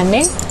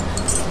understanding.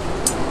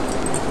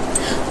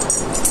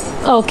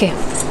 Okay,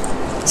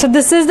 so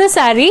this is the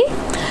sari.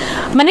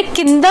 మనకి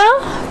కింద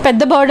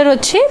పెద్ద బార్డర్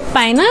వచ్చి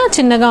పైన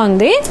చిన్నగా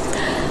ఉంది.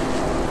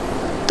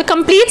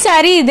 కంప్లీట్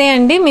శారీ ఇదే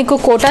అండి, మీకు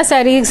కోటా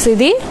శారీస్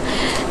ఇది.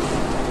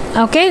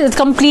 Okay,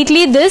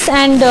 completely this.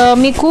 అండ్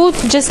మీకు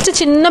జస్ట్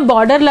చిన్న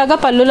బార్డర్ లాగా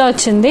పళ్ళులో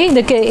వచ్చింది.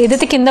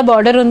 ఏదైతే కింద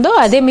బార్డర్ ఉందో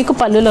అదే మీకు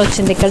పళ్ళులో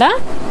వచ్చింది ఇక్కడ.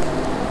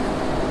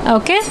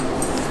 ఓకే,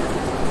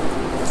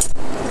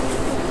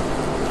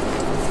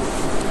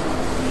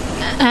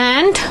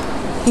 అండ్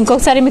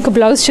ఇంకొకసారి మీకు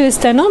బ్లౌజ్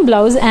చూపిస్తాను,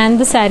 blouse and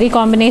the sari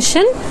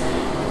combination.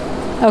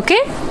 Okay,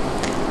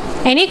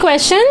 any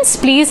questions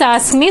please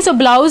ask me. So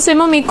blouse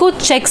ఏమో మీకు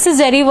చెక్స్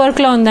జరీ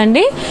వర్క్లో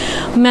ఉందండి.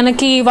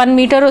 మనకి 1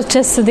 మీటర్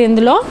వచ్చేస్తుంది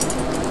ఇందులో.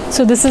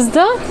 So this is the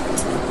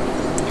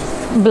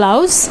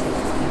blouse.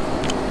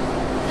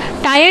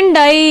 Tie and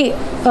die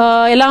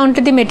ఎలా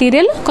ఉంటుంది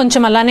మెటీరియల్,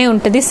 కొంచెం అలానే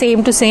ఉంటుంది,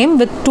 సేమ్ టు సేమ్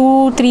విత్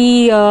 2-3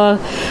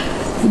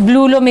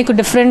 బ్లూలో మీకు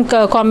different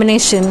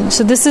combination.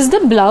 So this is the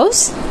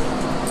blouse.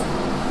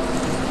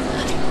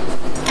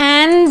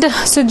 And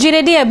Suji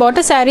Reddy, I bought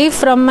a saree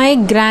from my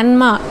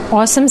grandma.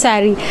 Awesome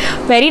saree.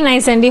 Very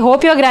nice and I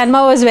hope your grandma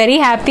was very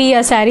happy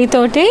a saree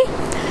toti.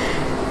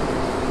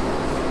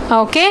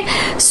 Okay,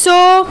 so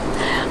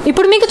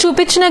ఇప్పుడు మీకు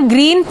చూపించిన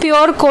green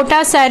pure quota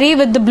sari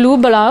with the blue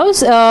blouse,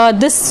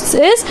 this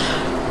is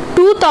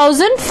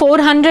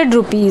 2400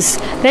 rupees,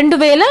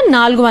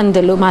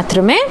 2400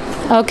 మాత్రమే.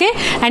 Okay,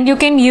 and you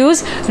can use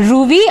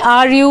Ruvvy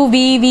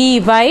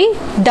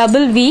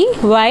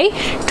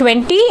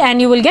RUVVY20 and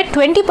you will get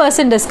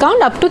 20% discount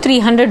up to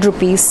 300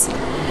 rupees.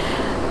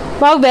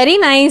 Wow, very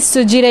nice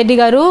Suji Reddy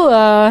garu.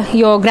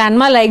 Your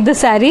grandma liked the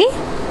saree.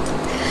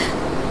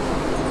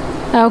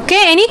 Okay,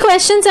 any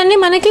questions అండి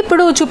మనకి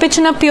ఇప్పుడు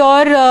చూపించిన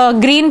pure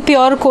green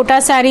pure quota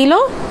శారీలో?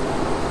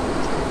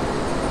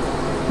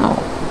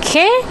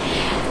 Okay,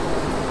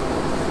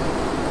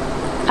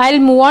 I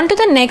will move on to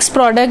the next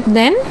product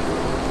then.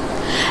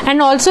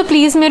 And also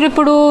please మీరు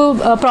ఇప్పుడు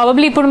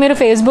probably ఇప్పుడు మీరు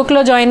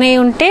ఫేస్బుక్లో జాయిన్ అయ్యి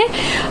ఉంటే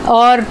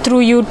or through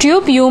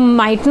YouTube you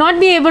might not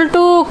be able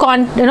to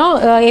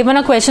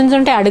ఏమైనా క్వశ్చన్స్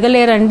ఉంటే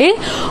అడగలేరండి.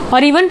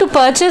 ఆర్ ఈవెన్ టు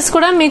పర్చేస్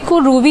కూడా మీకు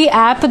రూవీ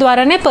యాప్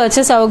ద్వారానే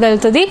పర్చేస్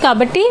అవ్వగలుగుతుంది.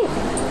 కాబట్టి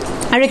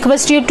I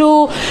request you to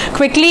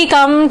quickly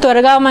come.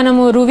 త్వరగా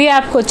మనము రూవీ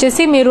యాప్కి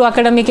వచ్చేసి మీరు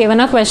అక్కడ మీకు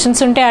ఏమైనా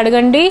క్వశ్చన్స్ ఉంటే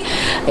అడగండి.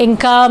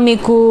 ఇంకా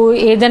మీకు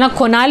ఏదైనా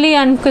కొనాలి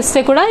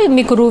అనిపిస్తే కూడా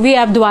మీకు రూవీ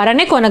యాప్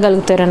ద్వారానే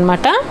కొనగలుగుతారు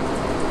అనమాట.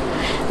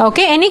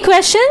 Okay, any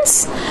questions?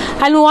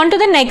 I move on to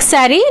the next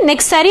sari.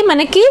 Next sari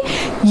మనకి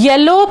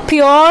yellow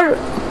pure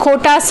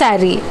quota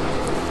sari.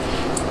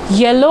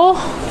 yellow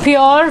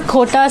pure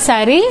quota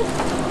sari.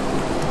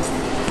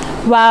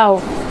 Wow,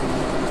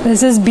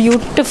 this is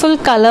beautiful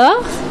colour.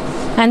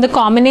 And the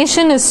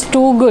combination is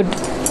too good.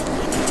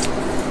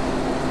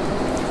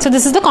 So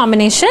this is the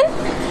combination.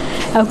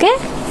 Okay,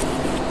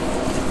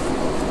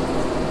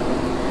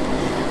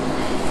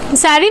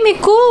 sorry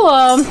మీకు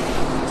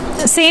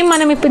same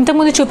మనం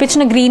ఇంతకుముందు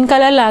చూపించిన green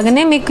colour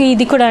లాగానే మీకు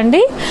ఇది కూడా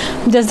అండి,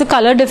 just the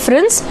colour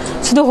difference.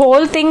 So the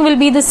whole thing will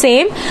be the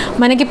same.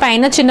 మనకి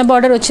పైన చిన్న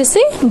బార్డర్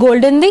వచ్చేసి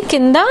గోల్డెన్ది,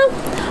 కింద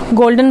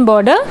golden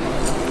border,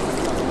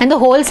 and the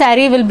whole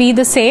sari will be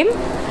the same.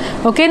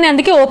 Okay, నేను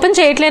అందుకే open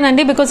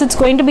చేయట్లేనండి because it's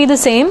going to be the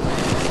same.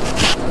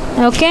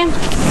 Okay,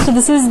 so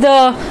this is the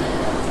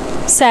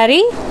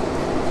sari.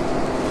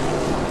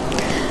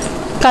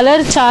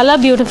 Colour చాలా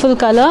beautiful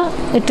colour.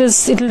 It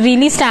will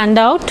really stand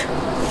out.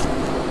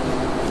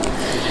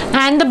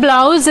 And the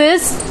blouse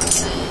is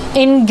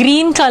in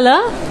green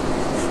colour.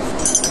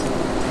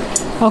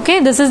 Okay,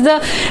 this is the,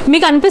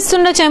 మీకు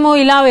అనిపిస్తుండొచ్చేమో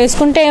ఇలా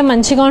వేసుకుంటే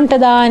మంచిగా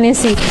ఉంటుందా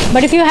అనేసి,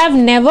 but if you have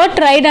never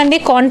tried అండి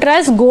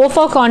contrast, go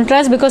for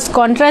contrast because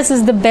contrast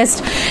is the best.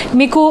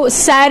 మీకు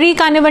శారీ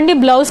కానివ్వండి,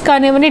 blouse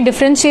కానివ్వండి,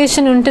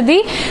 డిఫరెన్షియేషన్ ఉంటుంది.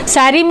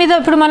 శారీ మీద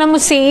ఇప్పుడు మనము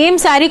సేమ్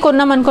శారీ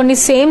కొన్నాం అనుకోండి,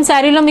 సేమ్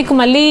శారీలో మీకు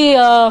మళ్ళీ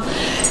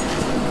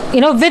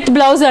విత్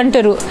బ్లౌజ్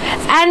అంటారు,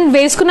 అండ్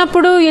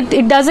వేసుకున్నప్పుడు it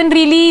doesn't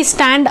really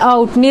stand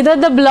out, neither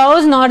the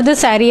blouse not the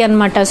sari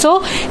అనమాట. సో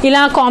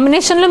ఇలా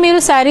కాంబినేషన్లో మీరు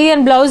శారీ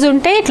అండ్ బ్లౌజ్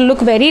ఉంటే it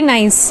look very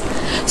nice.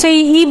 So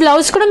ఈ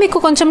బ్లౌజ్ కూడా మీకు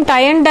కొంచెం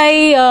టై అండ్ డై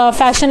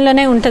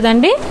ఫ్యాషన్లోనే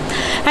ఉంటుందండి.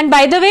 అండ్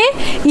బై ద వే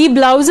ఈ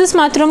బ్లౌజెస్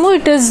మాత్రము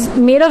it is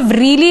made of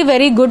really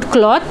very good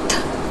cloth.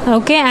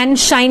 Okay, and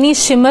shiny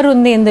shimmer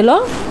ఉంది ఇందులో.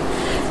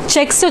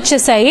 చెక్స్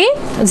వచ్చేసాయి,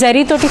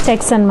 జరీతోటి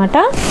చెక్స్ అనమాట.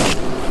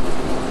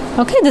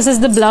 Okay, this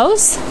is the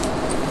blouse.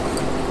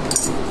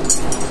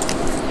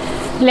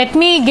 Let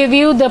me give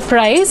you the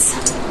price.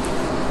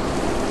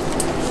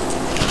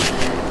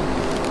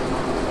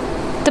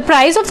 The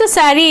price of the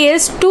saree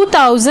is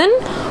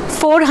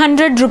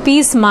 2,400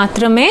 rupees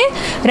మాత్రమే,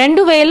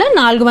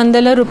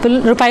 2,400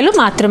 రూపాయలు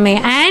మాత్రమే.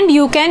 And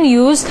you can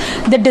use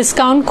the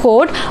discount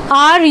code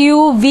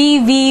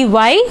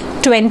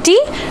RUVVY20,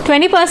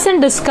 20%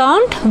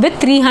 discount with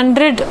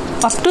 300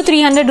 up to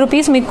 300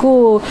 rupees మీకు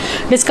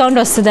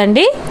discount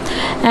వస్తుందండి.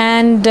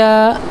 And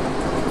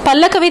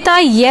Palla Kavitha,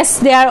 yes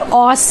they are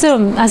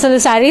awesome. అసలు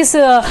శారీస్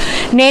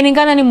నేను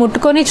ఇంకా నన్ను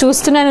ముట్టుకొని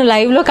చూస్తున్నాను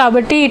లైవ్లో,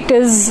 కాబట్టి it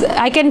is,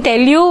 I can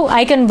tell you,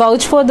 I can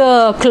vouch for the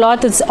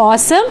cloth, it's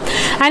awesome.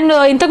 And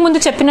ఇంతకుముందు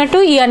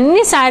చెప్పినట్టు ఈ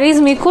అన్ని శారీస్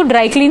మీకు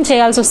డ్రై క్లీన్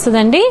చేయాల్సి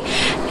వస్తుందండి.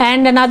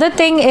 And another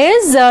thing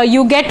is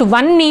you get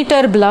 1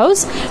 metre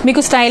blouse.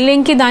 మీకు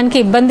స్టైలింగ్కి దానికి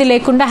ఇబ్బంది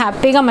లేకుండా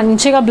హ్యాపీగా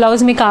మంచిగా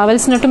బ్లౌజ్ మీకు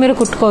కావాల్సినట్టు మీరు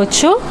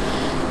కుట్టుకోవచ్చు.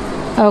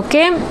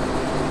 ఓకే,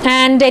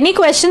 అండ్ ఎనీ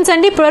క్వశ్చన్స్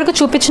అండి ఇప్పటివరకు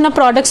చూపించిన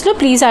ప్రోడక్ట్స్లో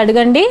ప్లీజ్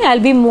అడగండి. I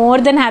will be more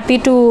than happy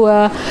to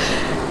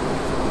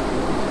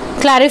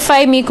clarify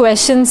me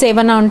questions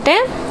ఏమైనా ఉంటే.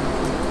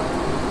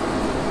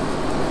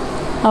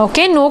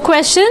 Okay, no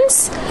questions.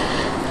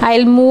 I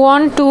will move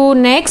on to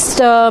next.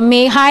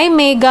 Hi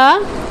Megha,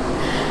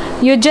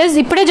 you just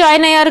ఇప్పుడే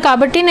జాయిన్ అయ్యారు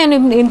కాబట్టి నేను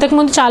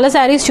ఇంతకుముందు చాలా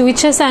శారీస్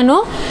చూపించేసాను.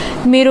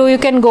 మీరు you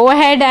can go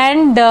ahead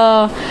and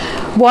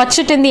watch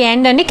it in the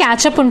end అండి.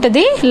 క్యాచప్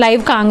ఉంటుంది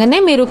లైవ్ కాగానే,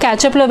 మీరు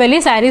క్యాచప్లో వెళ్ళి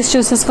శారీస్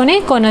చూసేసుకొని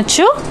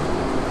కొనొచ్చు.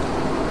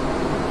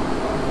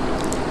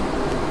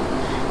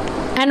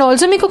 అండ్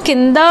ఆల్సో మీకు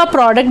కింద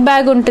ప్రోడక్ట్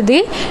బ్యాగ్ ఉంటుంది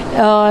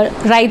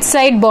రైట్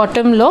సైడ్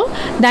బాటంలో,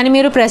 దాన్ని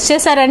మీరు ప్రెస్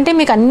చేశారంటే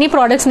మీకు అన్ని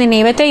ప్రోడక్ట్స్ నేను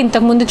ఏవైతే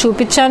ఇంతకుముందు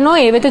చూపించానో,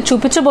 ఏవైతే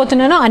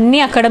చూపించబోతున్నానో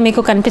అన్నీ అక్కడ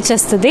మీకు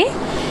కనిపించేస్తుంది.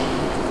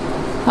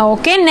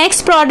 Okay,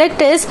 next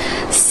product is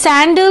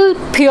sandal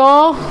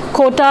pure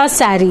quota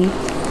sari.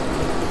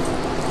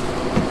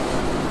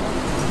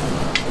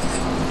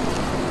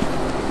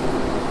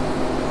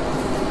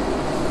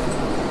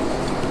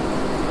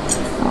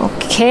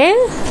 Okay,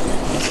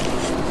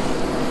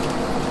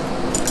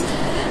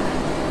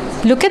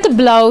 look at the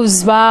blouse.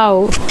 Wow,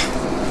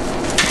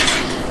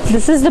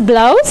 this is the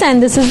blouse and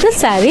this is the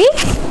saree.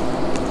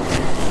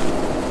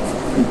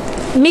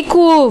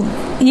 మీకు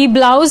ఈ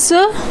బ్లౌజ్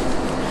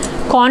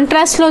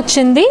కాంట్రాస్ట్లో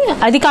వచ్చింది,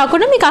 అది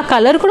కాకుండా మీకు ఆ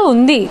కలర్ కూడా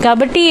ఉంది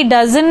కాబట్టి it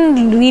doesn't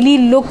really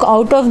look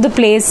out of the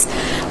place,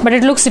 but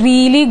it looks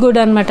really good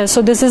అనమాట.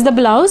 So this is the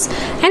blouse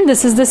and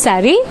this is the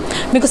sari.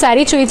 మీకు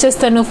శారీ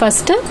చూపించేస్తాను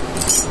first.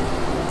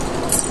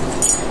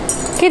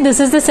 Okay, this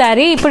is the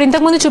sari. ఇప్పుడు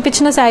ఇంతకుముందు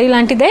చూపించిన శారీ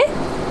లాంటిదే.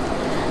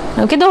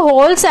 Okay, the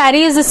whole sari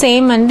is the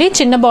same అండి.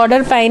 చిన్న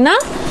border పైన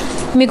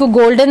మీకు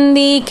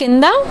గోల్డెన్ది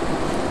కింద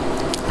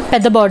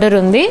పెద్ద బార్డర్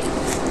ఉంది.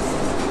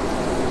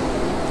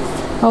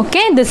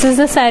 Okay, this is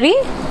the sari.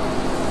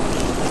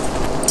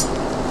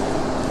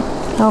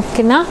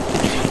 ఓకేనా,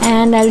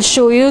 and I will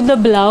show you the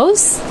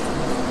blouse.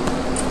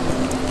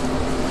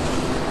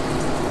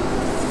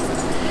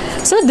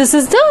 So this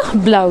is the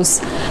blouse.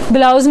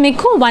 Blouse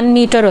మీకు 1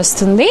 మీటర్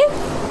వస్తుంది.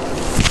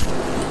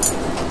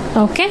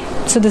 Okay,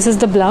 so this is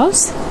the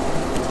blouse.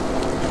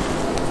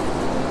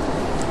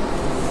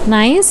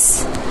 Nice.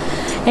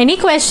 Any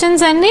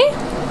questions అండి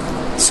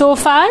సో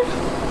ఫార్?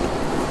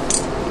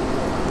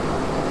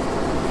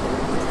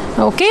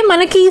 ఓకే,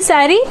 మనకి ఈ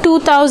sari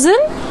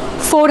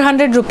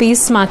 2400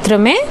 rupees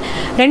మాత్రమే,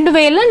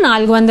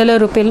 2400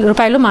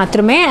 రూపాయలు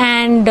మాత్రమే.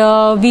 And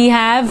we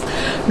have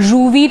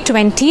Ruvvy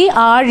 20,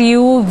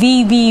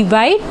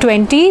 RUVVY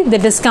 20, the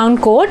discount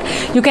code.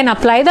 You can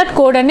apply that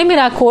code అండి.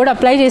 మీరు ఆ కోడ్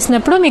అప్లై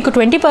చేసినప్పుడు మీకు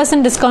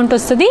 20% డిస్కౌంట్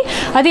వస్తుంది.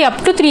 అది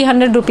అప్ టు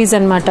 300 రూపీస్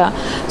అనమాట.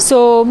 So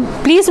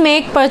please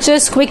make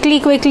purchase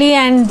quickly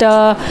and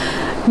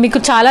మీకు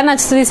చాలా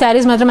నచ్చుతుంది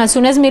శారీస్ మాత్రం. యాజ్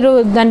సూన్ యాజ్ మీరు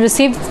దాన్ని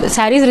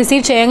శారీస్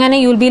రిసీవ్ చేయగానే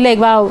you will be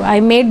like wow, I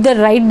made the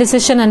right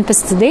decision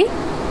అనిపిస్తుంది.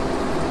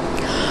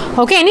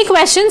 Okay, any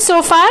questions so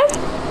far?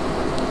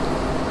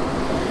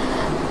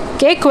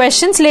 Okay,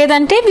 questions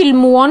లేదంటే will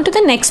move on to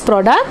the next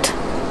product.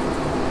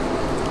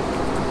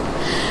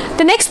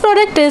 The next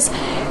product is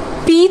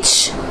peach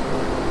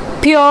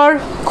pure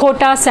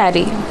quota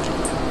sari.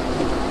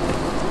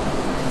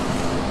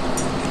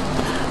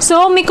 So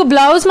మీకు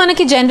blouse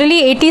మనకి generally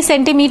 80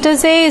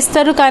 సెంటీమీటర్సే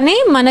ఇస్తారు, కానీ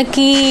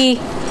మనకి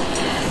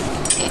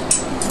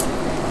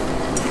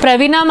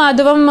ప్రవీణ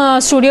Madhavam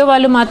studio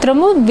వాళ్ళు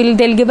మాత్రము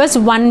they'll give us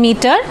 1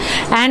 meter,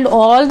 and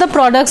all the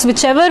products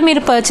which ever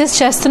మీరు purchase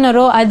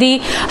చేస్తున్నారో అది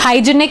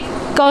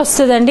హైజీనిక్గా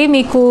వస్తుందండి.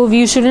 మీకు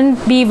you shouldn't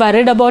be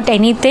worried about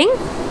anything.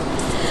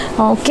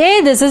 Okay,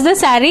 this is the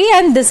sari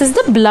and this is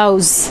the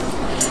blouse.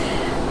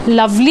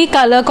 Lovely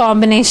colour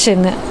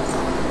combination.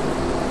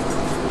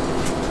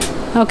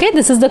 Okay,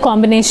 this is the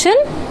combination.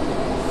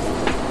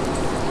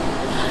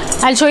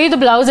 I'll show you the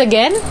blouse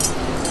again.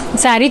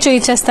 Saree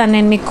చూయించేస్తాను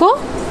నేను మీకు.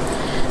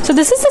 So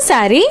this is the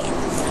sari.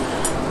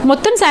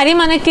 మొత్తం శారీ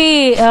మనకి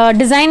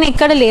design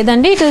ఎక్కడ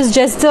లేదండి. It is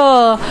just the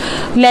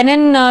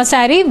Lenin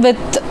sari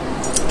with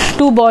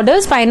 2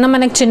 borders. పైన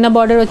మనకి చిన్న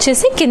border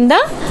వచ్చేసి కింద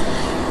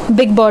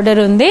బిగ్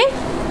బార్డర్ ఉంది.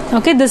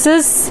 Okay, this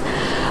is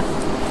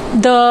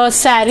the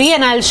sari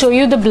and I will show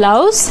you the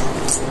blouse.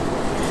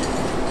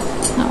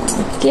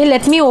 Okay,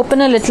 let me open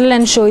a little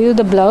and show you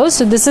the blouse.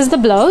 So this is the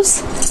blouse.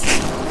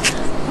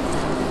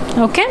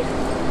 Okay,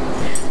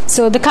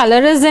 so the color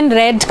is in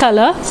red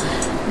color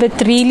with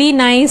really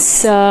nice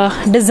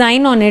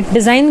design on it.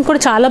 Design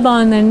kuda chaala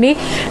baagundandi.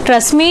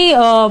 Trust me,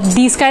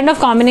 these kind of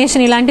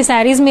combination ilanti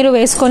sarees meeru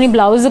veskoni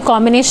blouse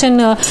combination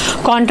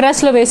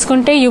contrast lo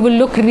veskunte you will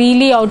look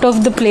really out of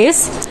the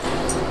place.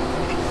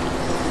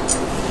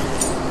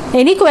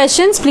 Any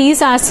questions, please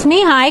ask me.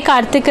 Hi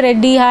Karthik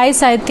Reddy, hi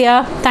Saitya,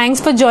 thanks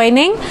for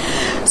joining.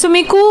 So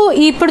మీకు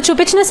ఇప్పుడు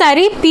చూపించిన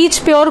sari peach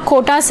pure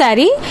quota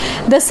sari.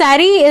 The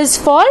sari is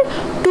for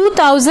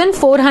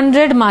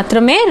 2400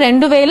 మాత్రమే,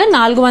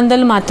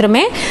 2400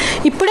 మాత్రమే.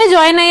 ఇప్పుడే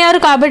join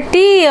అయ్యారు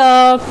కాబట్టి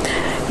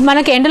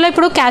మనకి ఎండ్లో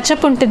ఇప్పుడు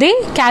క్యాచప్ ఉంటుంది.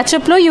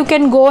 క్యాచప్లో you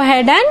can go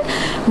head and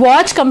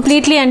watch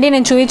completely అండి.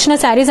 నేను చూపించిన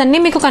శారీస్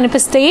అన్నీ మీకు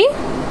కనిపిస్తాయి.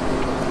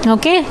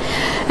 Okay,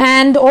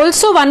 and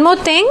also one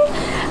more thing,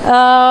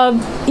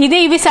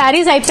 ఇవి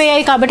శారీస్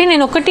అయిపోయాయి కాబట్టి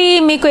నేను ఒకటి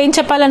మీకు ఏం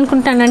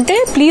చెప్పాలనుకుంటానంటే,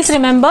 please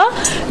remember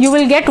you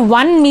will get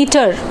 1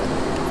 metre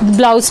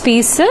blouse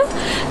piece.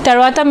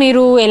 తర్వాత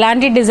మీరు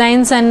ఎలాంటి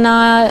డిజైన్స్ అన్నా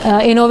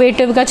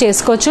ఇన్నోవేటివ్గా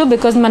చేసుకోవచ్చు,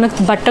 బికాజ్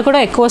మనకు బట్ట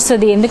కూడా ఎక్కువ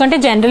వస్తుంది. ఎందుకంటే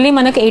జనరలీ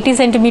మనకు 80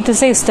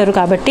 సెంటీమీటర్సే ఇస్తారు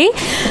కాబట్టి.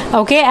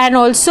 Okay, and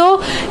also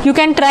you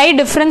can try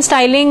different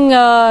styling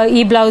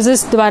ఈ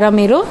బ్లౌజెస్ ద్వారా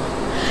మీరు.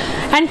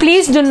 And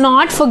please do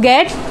not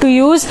forget to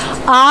use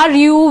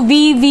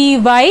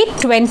RUVVY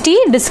 20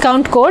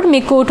 discount code.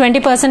 మీకు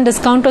 20%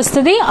 discount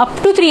వస్తుంది. up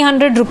to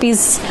 300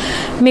 rupees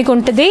మీకు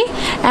ఉంటుంది.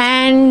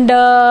 And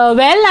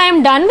well, I am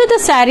done with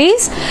the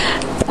sarees.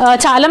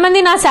 చాలా మంది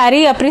నా శారీ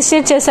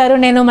అప్రిషియేట్ చేశారు,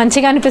 నేను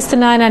మంచిగా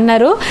అనిపిస్తున్నా అని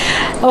అన్నారు.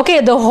 Okay,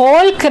 the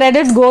whole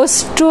credit goes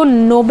to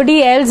nobody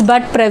else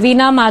but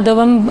Praveena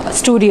Madhavam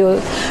studio.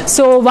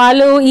 So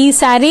వాళ్ళు ఈ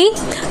sari,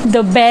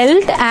 the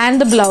belt and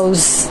the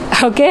blouse.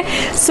 Okay,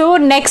 so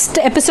next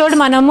episode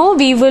మనము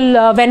వీ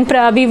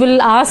విల్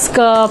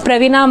ఆస్క్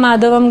ప్రవీణ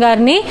మాధవం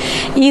గారిని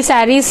ఈ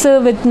saris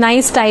with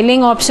nice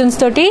styling options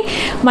తోటి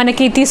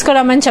మనకి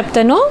తీసుకురామని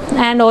చెప్తాను.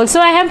 And also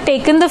I have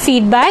taken the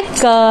feedback.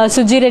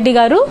 సుజ్జిరెడ్డి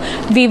గారు,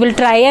 we will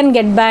try and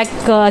get back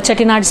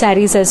Chettinad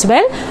saris as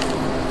well.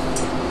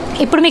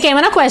 ఇప్పుడు మీకు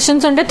ఏమైనా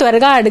క్వశ్చన్స్ ఉంటే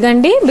త్వరగా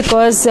అడగండి,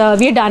 because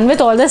we are done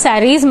with all the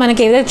saris.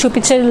 మనకి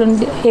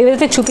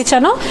ఏదైతే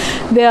చూపించానో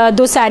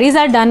దో శారీస్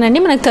ఆర్ డన్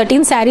అండి. మనకి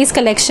 13 శారీస్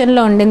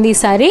కలెక్షన్లో ఉండింది ఈ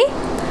sari.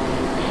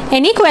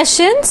 Any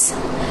questions?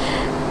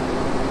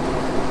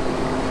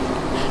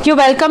 You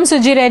welcome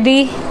Suji Reddy.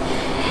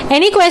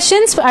 Any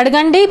questions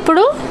అడగండి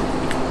ఇప్పుడు.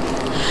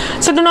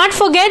 So do not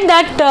forget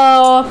that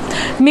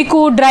మీకు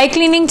డ్రై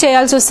క్లీనింగ్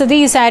చేయాల్సి వస్తుంది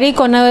ఈ శారీ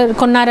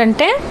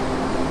కొన్నారంటే.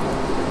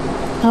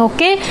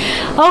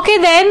 ఓకే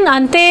దెన్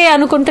అంతే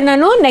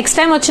అనుకుంటున్నాను. నెక్స్ట్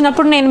టైం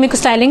వచ్చినప్పుడు నేను మీకు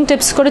స్టైలింగ్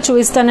టిప్స్ కూడా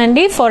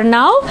చూపిస్తానండి. For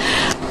now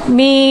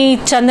me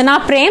Chandana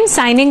Prem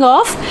signing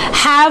off.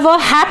 Have a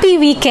happy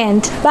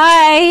weekend.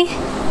 Bye.